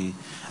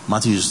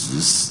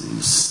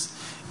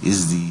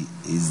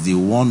the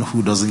one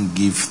who doesn't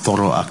give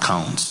thorough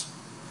accounts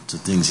to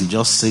things. He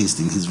just says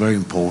things. He's very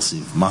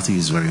impulsive. Matthew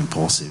is very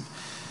impulsive.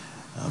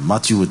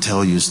 Matthew will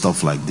tell you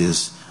stuff like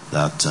this,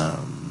 that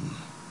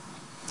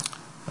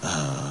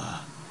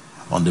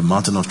on the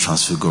mountain of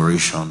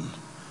transfiguration,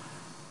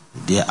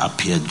 there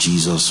appeared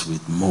Jesus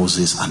with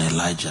Moses and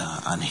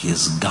Elijah, and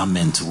his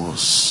garment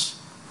was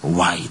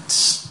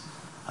white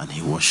and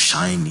he was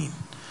shining.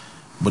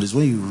 But it's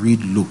when you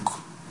read Luke,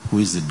 who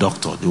is the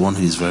doctor, the one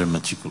who is very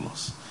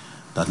meticulous,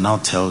 that now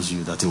tells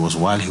you that it was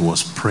while he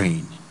was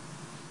praying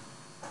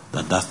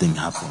that thing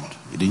happened.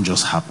 It didn't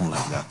just happen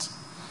like that.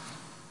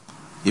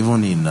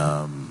 Even in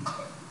the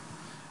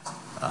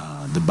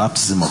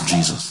baptism of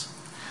Jesus.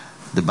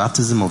 The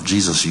baptism of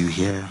Jesus, you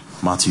hear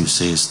Matthew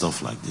say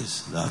stuff like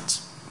this,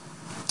 that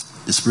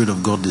the Spirit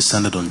of God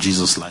descended on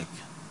Jesus like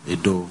a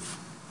dove,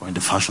 or in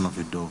the fashion of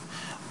a dove.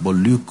 But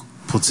Luke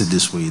puts it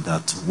this way,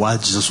 that while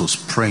Jesus was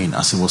praying,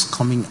 as he was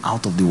coming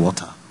out of the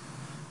water,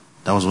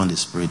 that was when the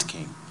Spirit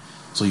came.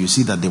 So you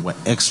see that there were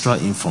extra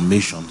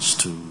informations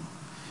to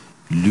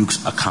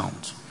Luke's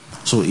account.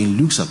 So in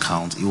Luke's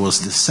account, it was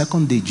the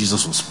second day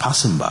Jesus was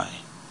passing by,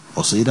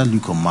 or so either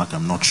Luke or Mark,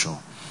 I'm not sure,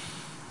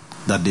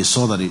 that they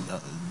saw that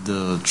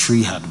the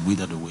tree had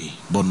withered away.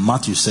 But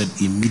Matthew said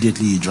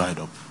immediately it dried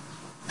up.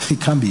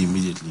 It can't be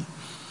immediately.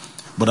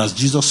 But as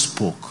Jesus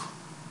spoke,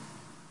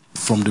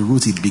 from the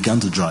root it began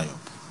to dry up.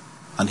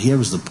 And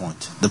here is the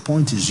point. The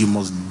point is, you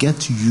must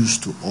get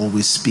used to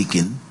always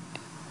speaking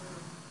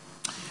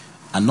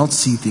and not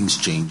see things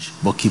change,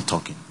 but keep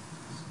talking.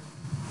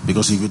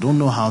 Because if you don't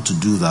know how to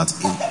do that,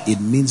 it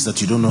means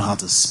that you don't know how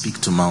to speak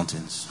to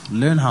mountains.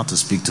 Learn how to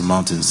speak to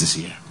mountains this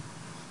year.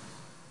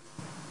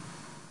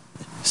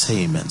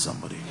 Say amen,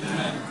 somebody.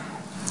 Amen.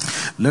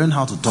 Learn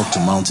how to talk to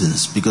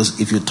mountains,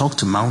 because if you talk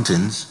to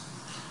mountains,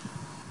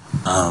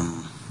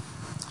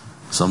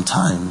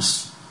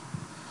 sometimes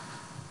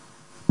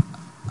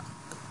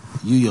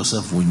you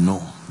yourself will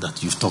know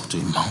that you've talked to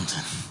a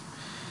mountain.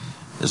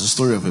 There's a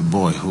story of a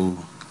boy who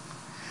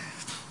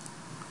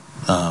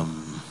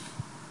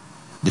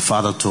the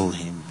father told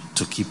him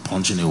to keep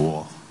punching a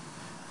wall,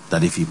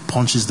 that if he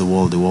punches the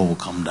wall will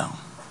come down.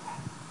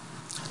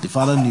 The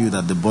father knew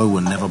that the boy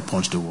would never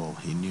punch the wall.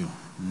 He knew.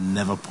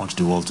 Never punch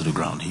the wall to the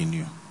ground. He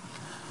knew.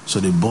 So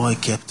the boy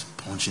kept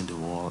punching the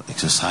wall,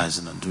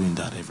 exercising and doing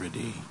that every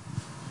day.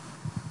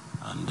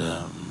 And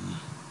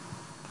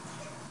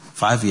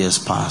 5 years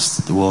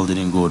passed, the wall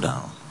didn't go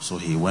down. So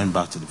he went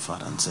back to the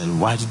father and said,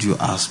 "Why did you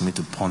ask me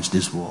to punch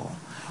this wall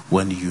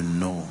when you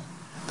know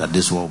that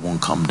this wall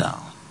won't come down?"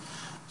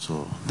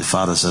 So the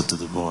father said to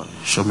the boy,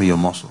 "Show me your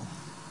muscle."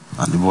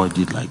 And the boy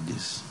did like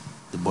this.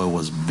 The boy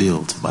was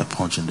built by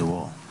punching the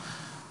wall.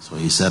 So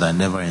he said, "I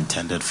never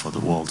intended for the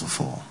wall to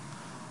fall.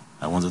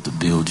 I wanted to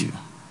build you."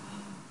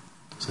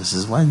 So he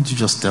says, "Why didn't you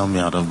just tell me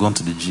I'd have gone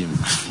to the gym?"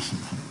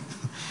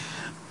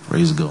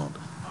 Praise God.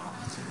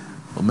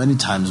 But many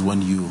times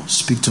when you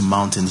speak to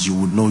mountains, you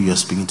would know you're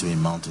speaking to a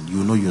mountain.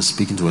 You know you're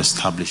speaking to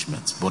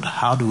establishment. But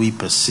how do we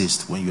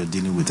persist when you're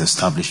dealing with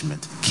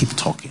establishment? Keep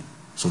talking.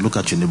 So look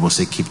at your neighbor,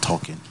 say, keep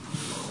talking.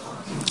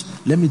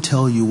 Let me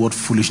tell you what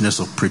foolishness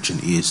of preaching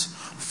is.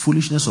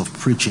 Foolishness of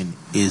preaching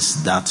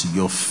is that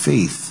your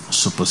faith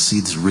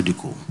supersedes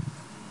ridicule.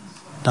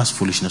 That's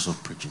foolishness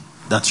of preaching.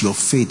 That your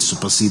faith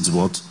supersedes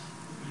what?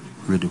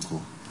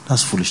 Ridicule.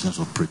 That's foolishness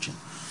of preaching.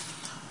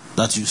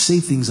 That you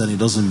say things and it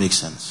doesn't make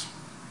sense.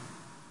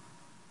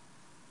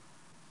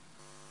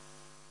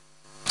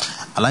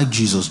 I like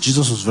Jesus.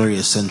 Jesus was very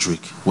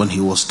eccentric. When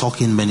he was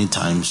talking many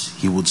times,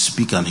 he would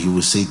speak and he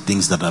would say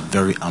things that are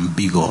very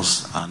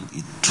ambiguous, and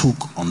it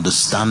took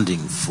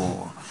understanding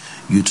for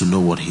you to know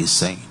what he's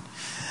saying.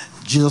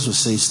 Jesus would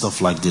say stuff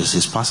like this.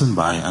 He's passing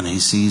by and he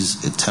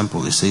sees a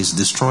temple. He says,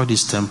 "Destroy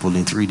this temple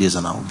in 3 days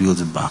and I'll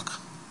build it back."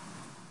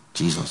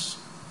 Jesus.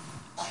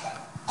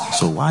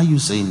 So why are you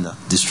saying that?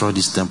 Destroy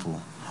this temple.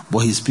 But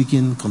he's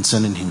speaking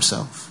concerning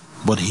himself.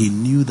 But he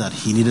knew that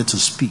he needed to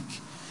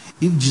speak.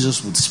 If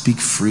Jesus would speak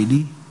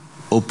freely,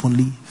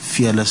 openly,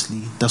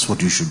 fearlessly, that's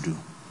what you should do.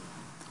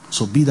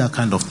 So be that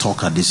kind of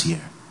talker this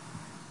year.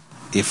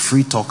 A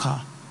free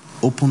talker,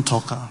 open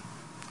talker,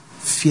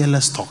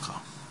 fearless talker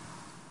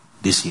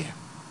this year.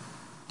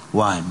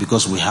 Why?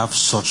 Because we have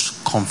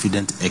such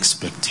confident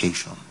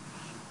expectation,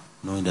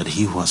 knowing that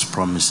he who has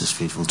promised is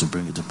faithful to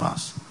bring it to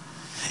pass.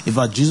 If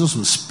Jesus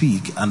will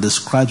speak and the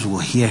scribes will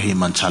hear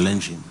him and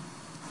challenge him,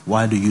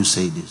 why do you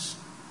say this?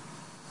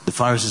 The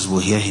Pharisees will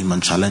hear him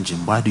and challenge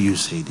him. Why do you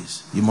say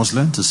this? You must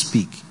learn to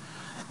speak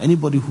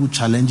Anybody who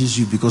challenges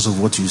you because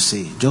of what you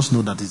say, just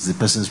know that it's the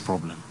person's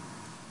problem.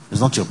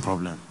 It's not your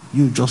problem.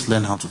 You just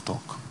learn how to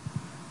talk.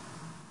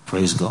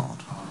 Praise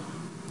God.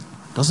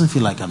 Doesn't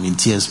feel like I'm in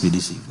TSP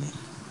this evening.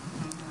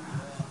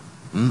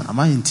 Am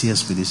I in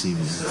TSP this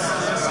evening?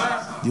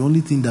 The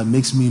only thing that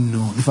makes me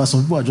know, in fact,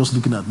 some people are just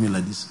looking at me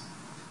like this.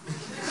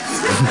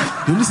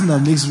 The only thing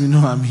that makes me know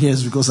I'm here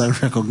is because I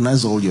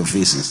recognize all your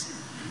faces.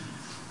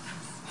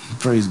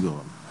 Praise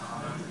God.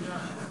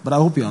 But I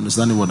hope you're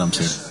understanding what I'm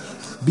saying.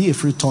 Be a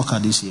free talker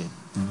this year.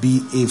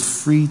 Be a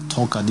free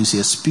talker this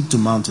year. Speak to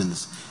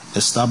mountains,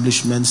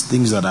 establishments,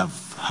 things that have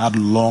had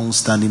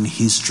long-standing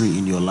history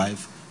in your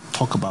life.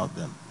 Talk about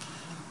them.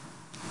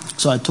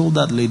 So I told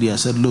that lady, I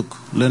said, look,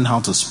 learn how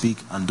to speak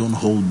and don't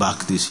hold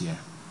back this year.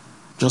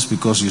 Just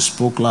because you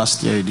spoke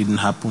last year, it didn't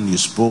happen. You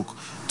spoke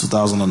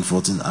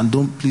 2014.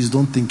 And please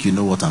don't think you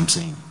know what I'm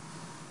saying.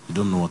 You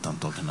don't know what I'm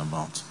talking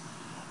about.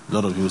 A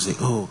lot of people say,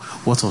 oh,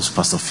 what was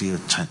Pastor Phil?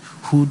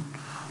 Who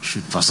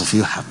should Pastor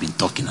Phil have been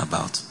talking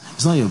about?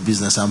 It's not your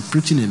business. I'm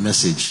preaching a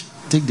message.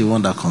 Take the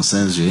one that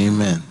concerns you.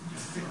 Amen.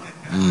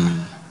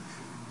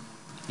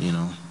 You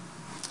know.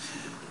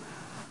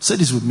 Say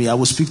this with me. I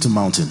will speak to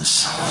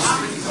mountains.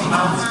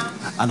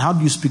 And how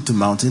do you speak to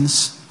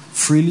mountains?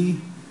 Freely,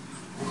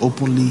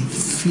 openly,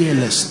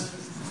 fearlessly.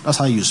 That's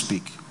how you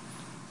speak.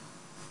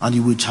 And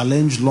you will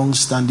challenge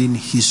long-standing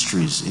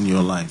histories in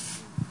your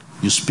life.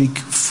 You speak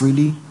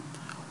freely,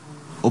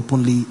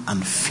 openly,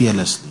 and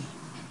fearlessly.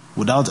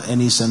 Without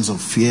any sense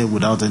of fear,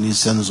 without any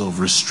sense of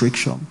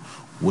restriction,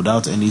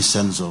 without any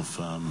sense of,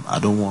 I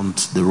don't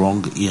want the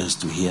wrong ears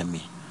to hear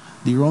me.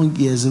 The wrong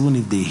ears, even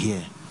if they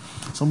hear.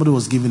 Somebody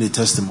was giving a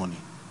testimony.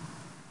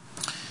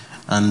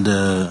 And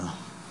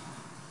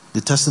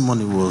the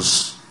testimony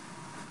was,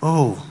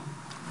 oh,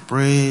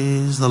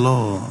 praise the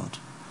Lord.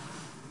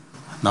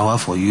 Now what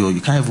for you?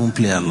 You can't even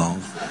play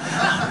along.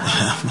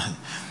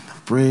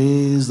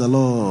 Praise the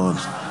Lord.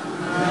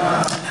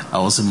 I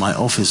was in my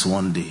office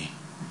one day,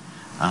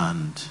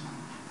 and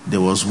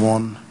there was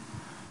one,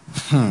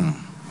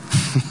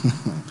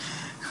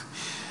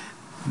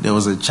 there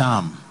was a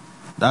charm.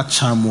 That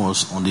charm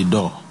was on the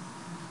door.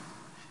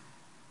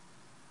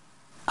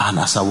 And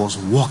as I was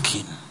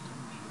walking,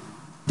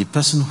 the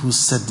person who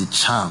set the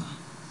charm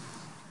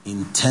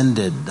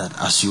intended that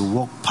as you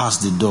walk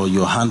past the door,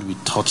 your hand will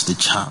touch the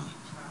charm.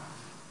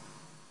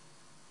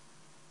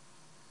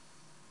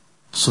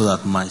 So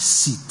that my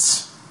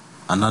seat,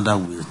 another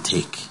will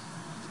take.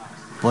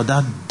 But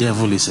that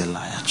devil is a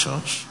liar,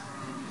 church.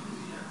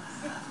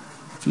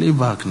 Play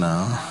back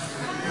now.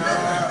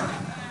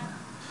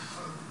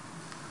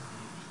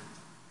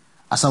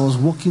 As I was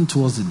walking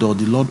towards the door,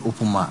 the Lord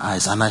opened my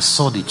eyes and I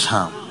saw the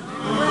charm.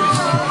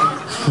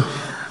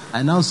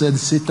 I now said,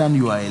 Satan,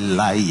 you are a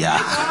liar.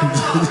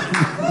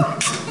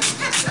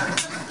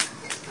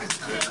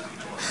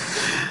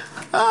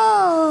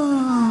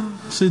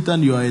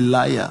 Satan, you are a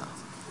liar.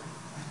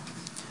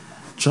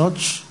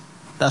 Church,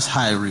 that's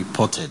how I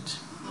reported.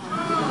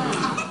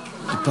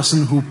 The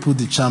person who put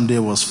the charm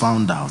there was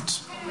found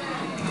out.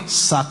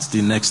 Sacked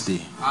the next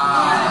day.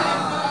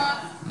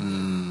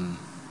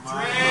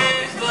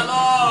 Praise the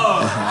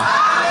Lord.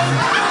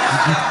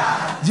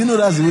 Do you know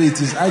that's the way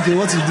it is? Okay,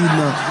 what you did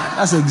now,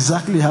 that's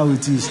exactly how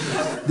it is.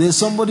 There's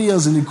somebody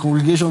else in the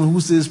congregation who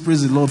says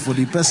praise the Lord for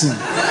the person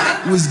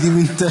who is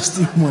giving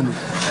testimony.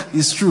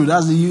 It's true.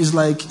 That's the use,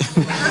 like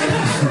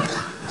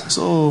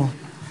so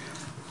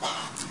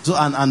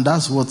and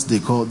that's what they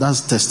call,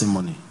 that's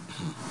testimony.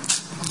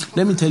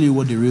 Let me tell you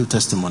what the real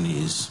testimony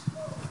is.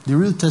 The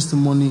real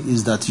testimony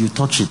is that you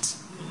touch it.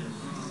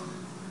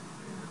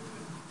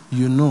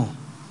 You know.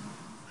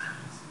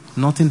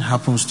 Nothing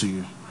happens to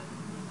you.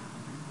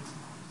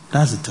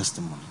 That's the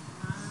testimony.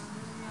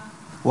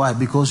 Why?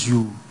 Because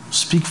you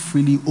speak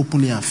freely,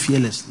 openly, and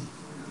fearlessly.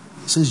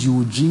 It says you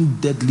will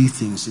drink deadly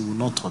things, it will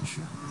not touch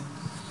you.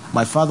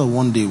 My father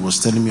one day was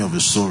telling me of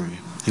a story.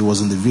 He was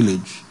in the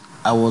village.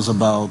 I was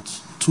about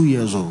 2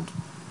 years old.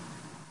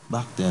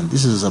 Back then.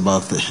 This is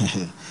about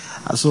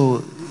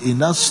so in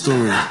that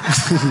story,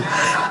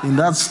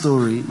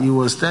 he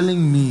was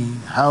telling me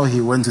how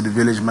he went to the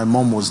village. My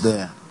mom was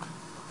there.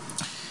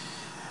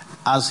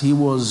 As he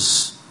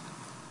was,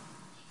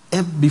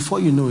 before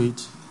you know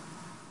it,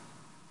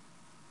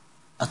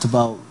 at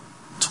about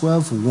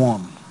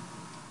 12:01,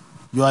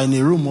 you are in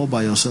a room all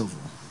by yourself.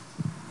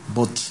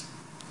 But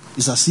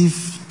it's as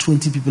if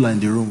 20 people are in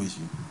the room with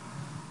you.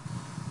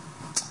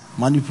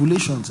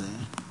 Manipulations, eh?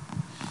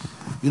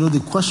 You know,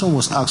 the question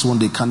was asked one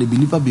day, can a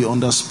believer be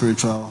under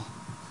spiritual,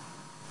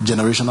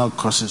 generational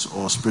curses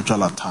or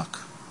spiritual attack?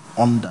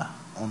 Under.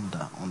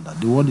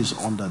 The word is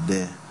under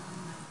there.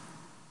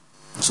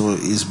 So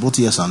it's both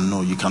yes and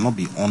no. You cannot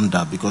be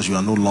under because you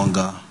are no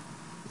longer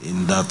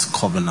in that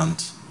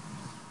covenant.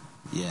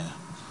 Yeah.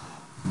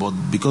 But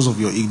because of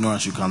your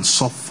ignorance, you can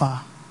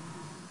suffer.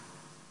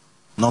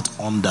 Not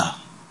under,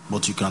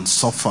 but you can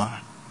suffer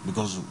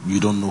because you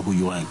don't know who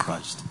you are in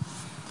Christ.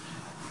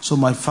 So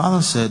my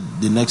father said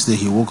the next day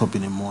he woke up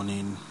in the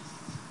morning.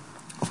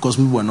 Of course,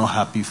 people were not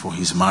happy for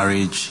his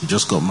marriage. He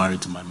just got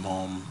married to my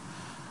mom.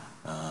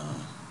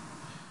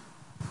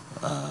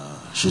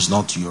 she's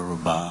not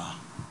Yoruba.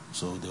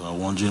 So they were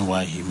wondering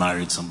why he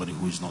married somebody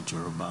who is not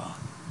Yoruba.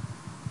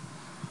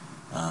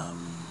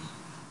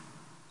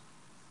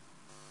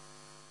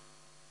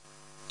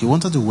 He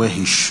wanted to wear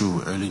his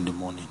shoe early in the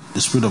morning.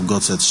 The Spirit of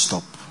God said,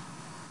 stop.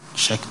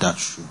 Check that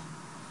shoe.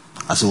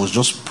 As he was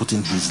just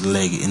putting his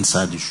leg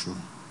inside the shoe,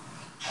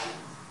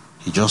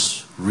 he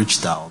just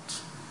reached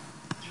out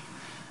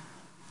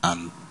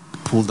and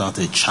pulled out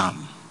a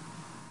charm.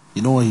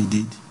 You know what he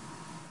did?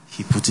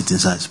 He put it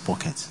inside his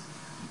pocket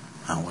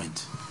and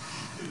went.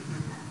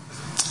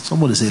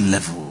 Somebody say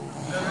level.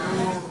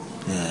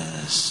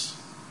 Yes.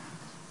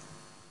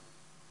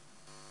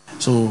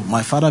 So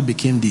my father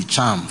became the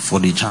charm for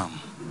the charm.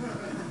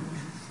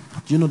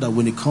 Do you know that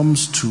when it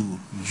comes to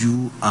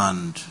you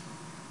and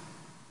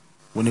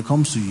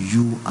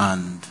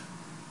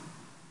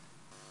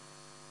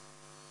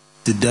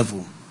the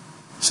devil,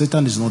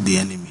 Satan is not the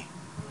enemy.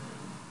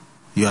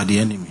 You are the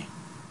enemy.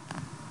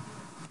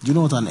 Do you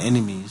know what an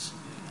enemy is?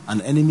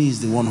 An enemy is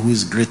the one who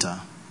is greater,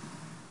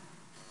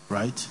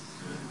 right?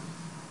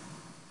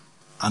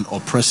 And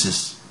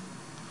oppresses.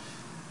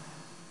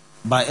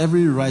 By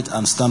every right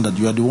and standard,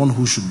 you are the one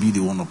who should be the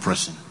one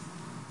oppressing.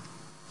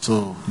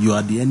 So you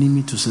are the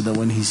enemy to say that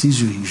when he sees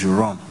you, he should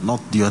run,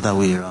 not the other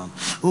way around.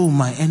 Oh,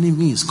 my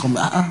enemy is coming.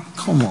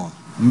 Come on.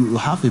 You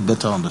have a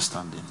better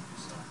understanding.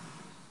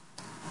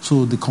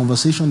 So the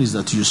conversation is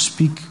that you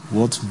speak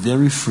what?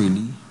 Very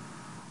freely,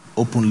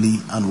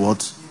 openly, and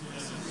what?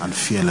 And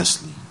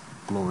fearlessly.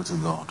 Glory to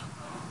God.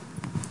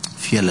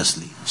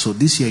 Fearlessly. So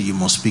this year you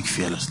must speak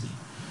fearlessly.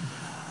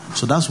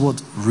 So that's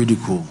what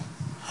ridicule,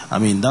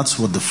 that's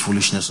what the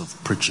foolishness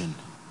of preaching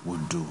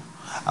would do.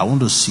 I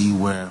want to see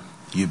where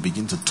you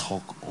begin to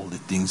talk all the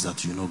things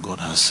that you know God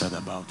has said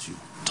about you.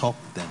 Talk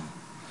them.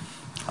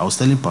 I was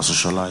telling Pastor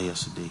Shola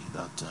yesterday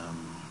that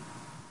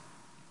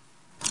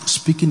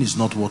speaking is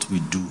not what we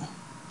do,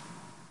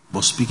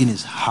 but speaking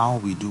is how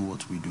we do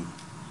what we do.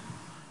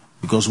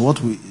 Because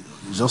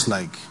it's just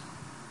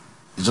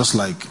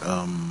like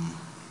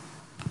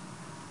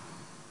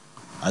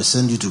I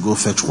send you to go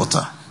fetch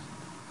water,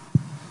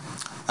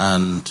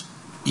 and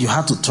you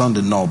have to turn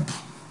the knob.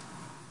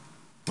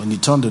 When you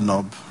turn the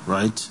knob,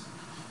 right,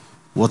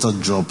 water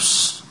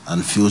drops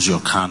and fills your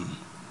can.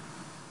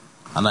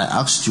 And I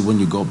asked you when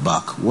you got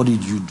back, what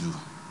did you do?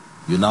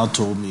 You now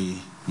told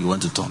me you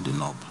went to turn the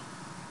knob.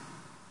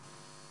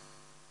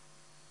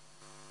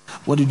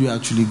 What did you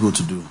actually go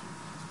to do?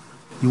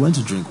 You went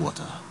to drink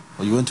water,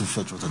 or you went to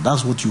fetch water.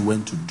 That's what you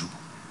went to do.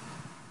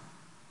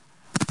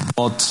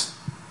 But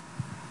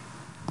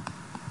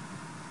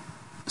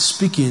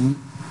speaking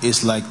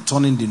is like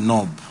turning the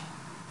knob.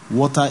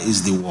 Water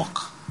is the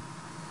work.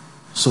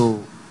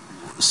 So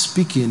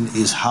speaking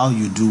is how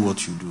you do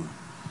what you do.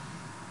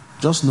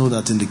 Just know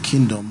that in the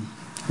kingdom,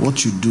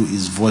 what you do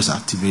is voice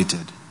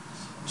activated.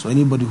 So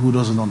anybody who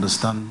doesn't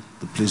understand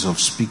the place of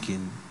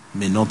speaking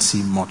may not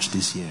see much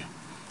this year.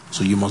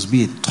 So you must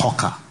be a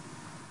talker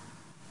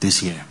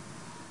this year.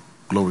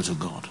 Glory to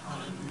God.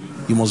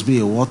 You must be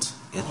a what?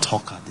 A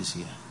talker this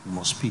year. You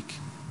must speak.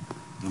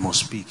 You must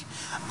speak.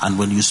 And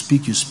when you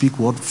speak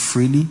what?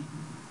 Freely,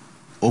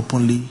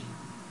 openly,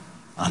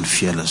 and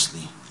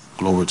fearlessly.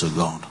 Glory to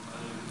God.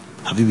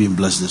 Have you been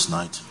blessed this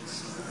night?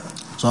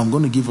 So I'm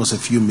going to give us a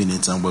few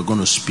minutes and we're going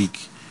to speak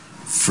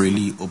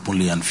freely,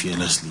 openly, and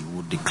fearlessly.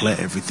 We'll declare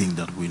everything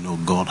that we know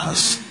God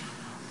has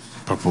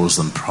proposed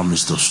and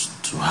promised us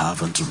to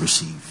have and to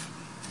receive.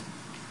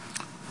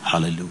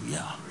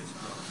 Hallelujah.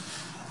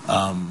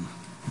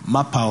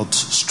 Map out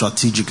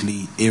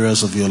strategically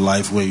areas of your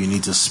life where you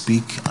need to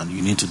speak and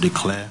you need to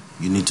declare.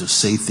 You need to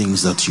say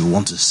things that you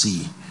want to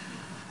see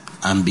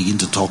and begin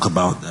to talk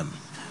about them.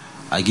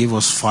 I gave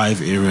us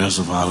 5 areas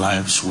of our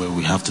lives where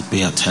we have to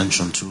pay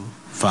attention to.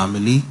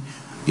 Family,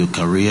 your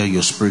career,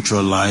 your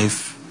spiritual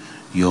life,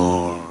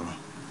 your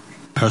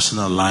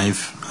personal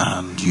life,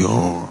 and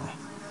your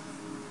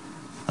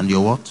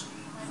what?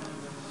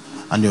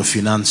 And your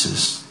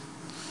finances.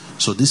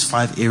 So these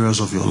 5 areas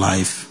of your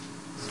life,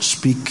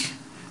 speak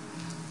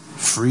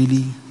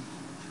freely,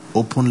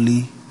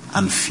 openly,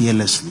 and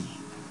fearlessly.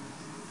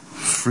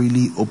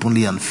 Freely,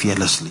 openly, and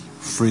fearlessly.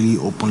 Freely,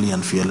 openly,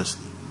 and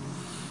fearlessly.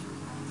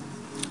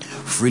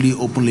 Freely,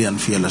 openly, and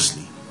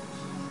fearlessly.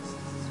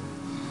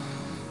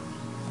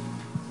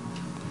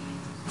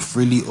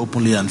 Freely,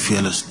 openly, and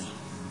fearlessly.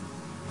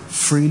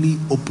 Freely,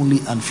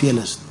 openly, and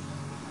fearlessly.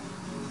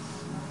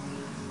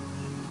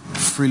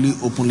 Freely,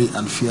 openly,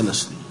 and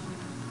fearlessly.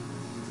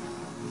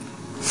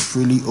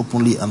 Freely,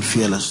 openly, and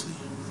fearlessly.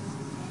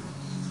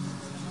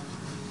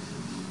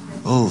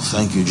 Oh,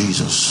 thank you,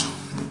 Jesus.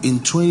 In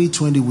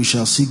 2020, we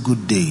shall see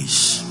good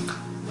days.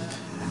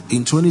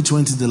 In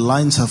 2020, the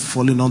lines have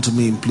fallen onto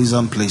me in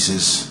pleasant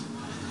places.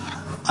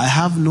 I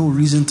have no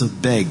reason to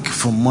beg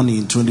for money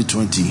in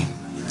 2020.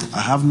 I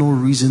have no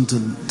reason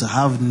to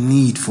have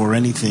need for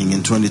anything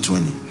in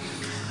 2020.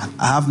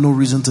 I have no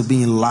reason to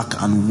be in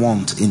lack and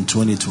want in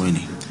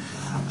 2020.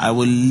 I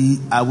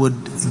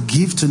would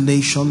give to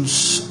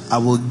nations. I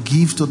will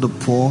give to the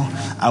poor.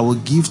 I will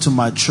give to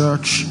my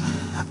church.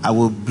 I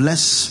will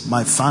bless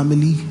my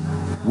family.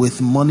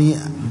 with money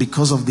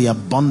because of the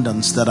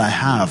abundance that I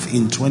have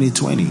in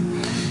 2020.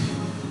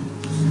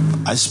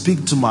 I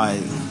speak to my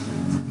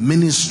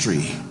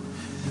ministry.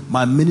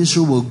 My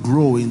ministry will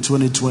grow in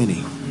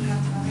 2020.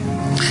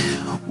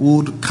 We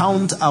would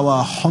count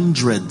our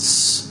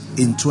hundreds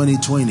in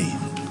 2020.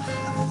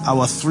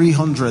 Our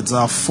 300s,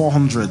 our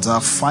 400s,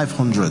 our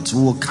 500s.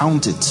 We will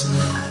count it.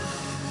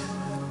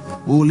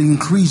 We will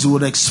increase, we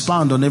will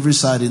expand on every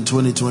side in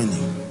 2020.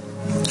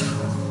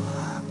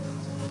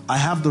 I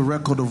have the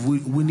record of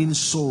winning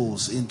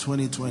souls in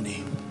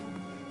 2020.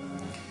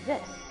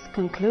 This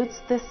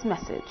concludes this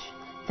message.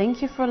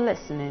 Thank you for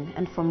listening,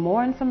 and for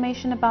more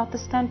information about the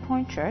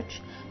Standpoint Church,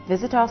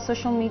 visit our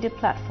social media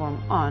platform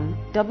on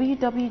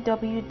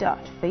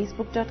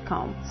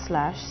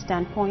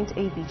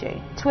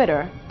www.facebook.com/standpointabj,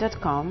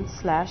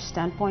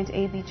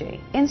 twitter.com/standpointabj,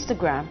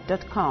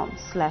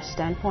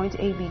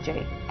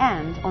 instagram.com/standpointabj,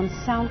 and on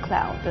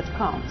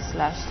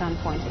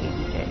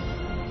soundcloud.com/standpointabj.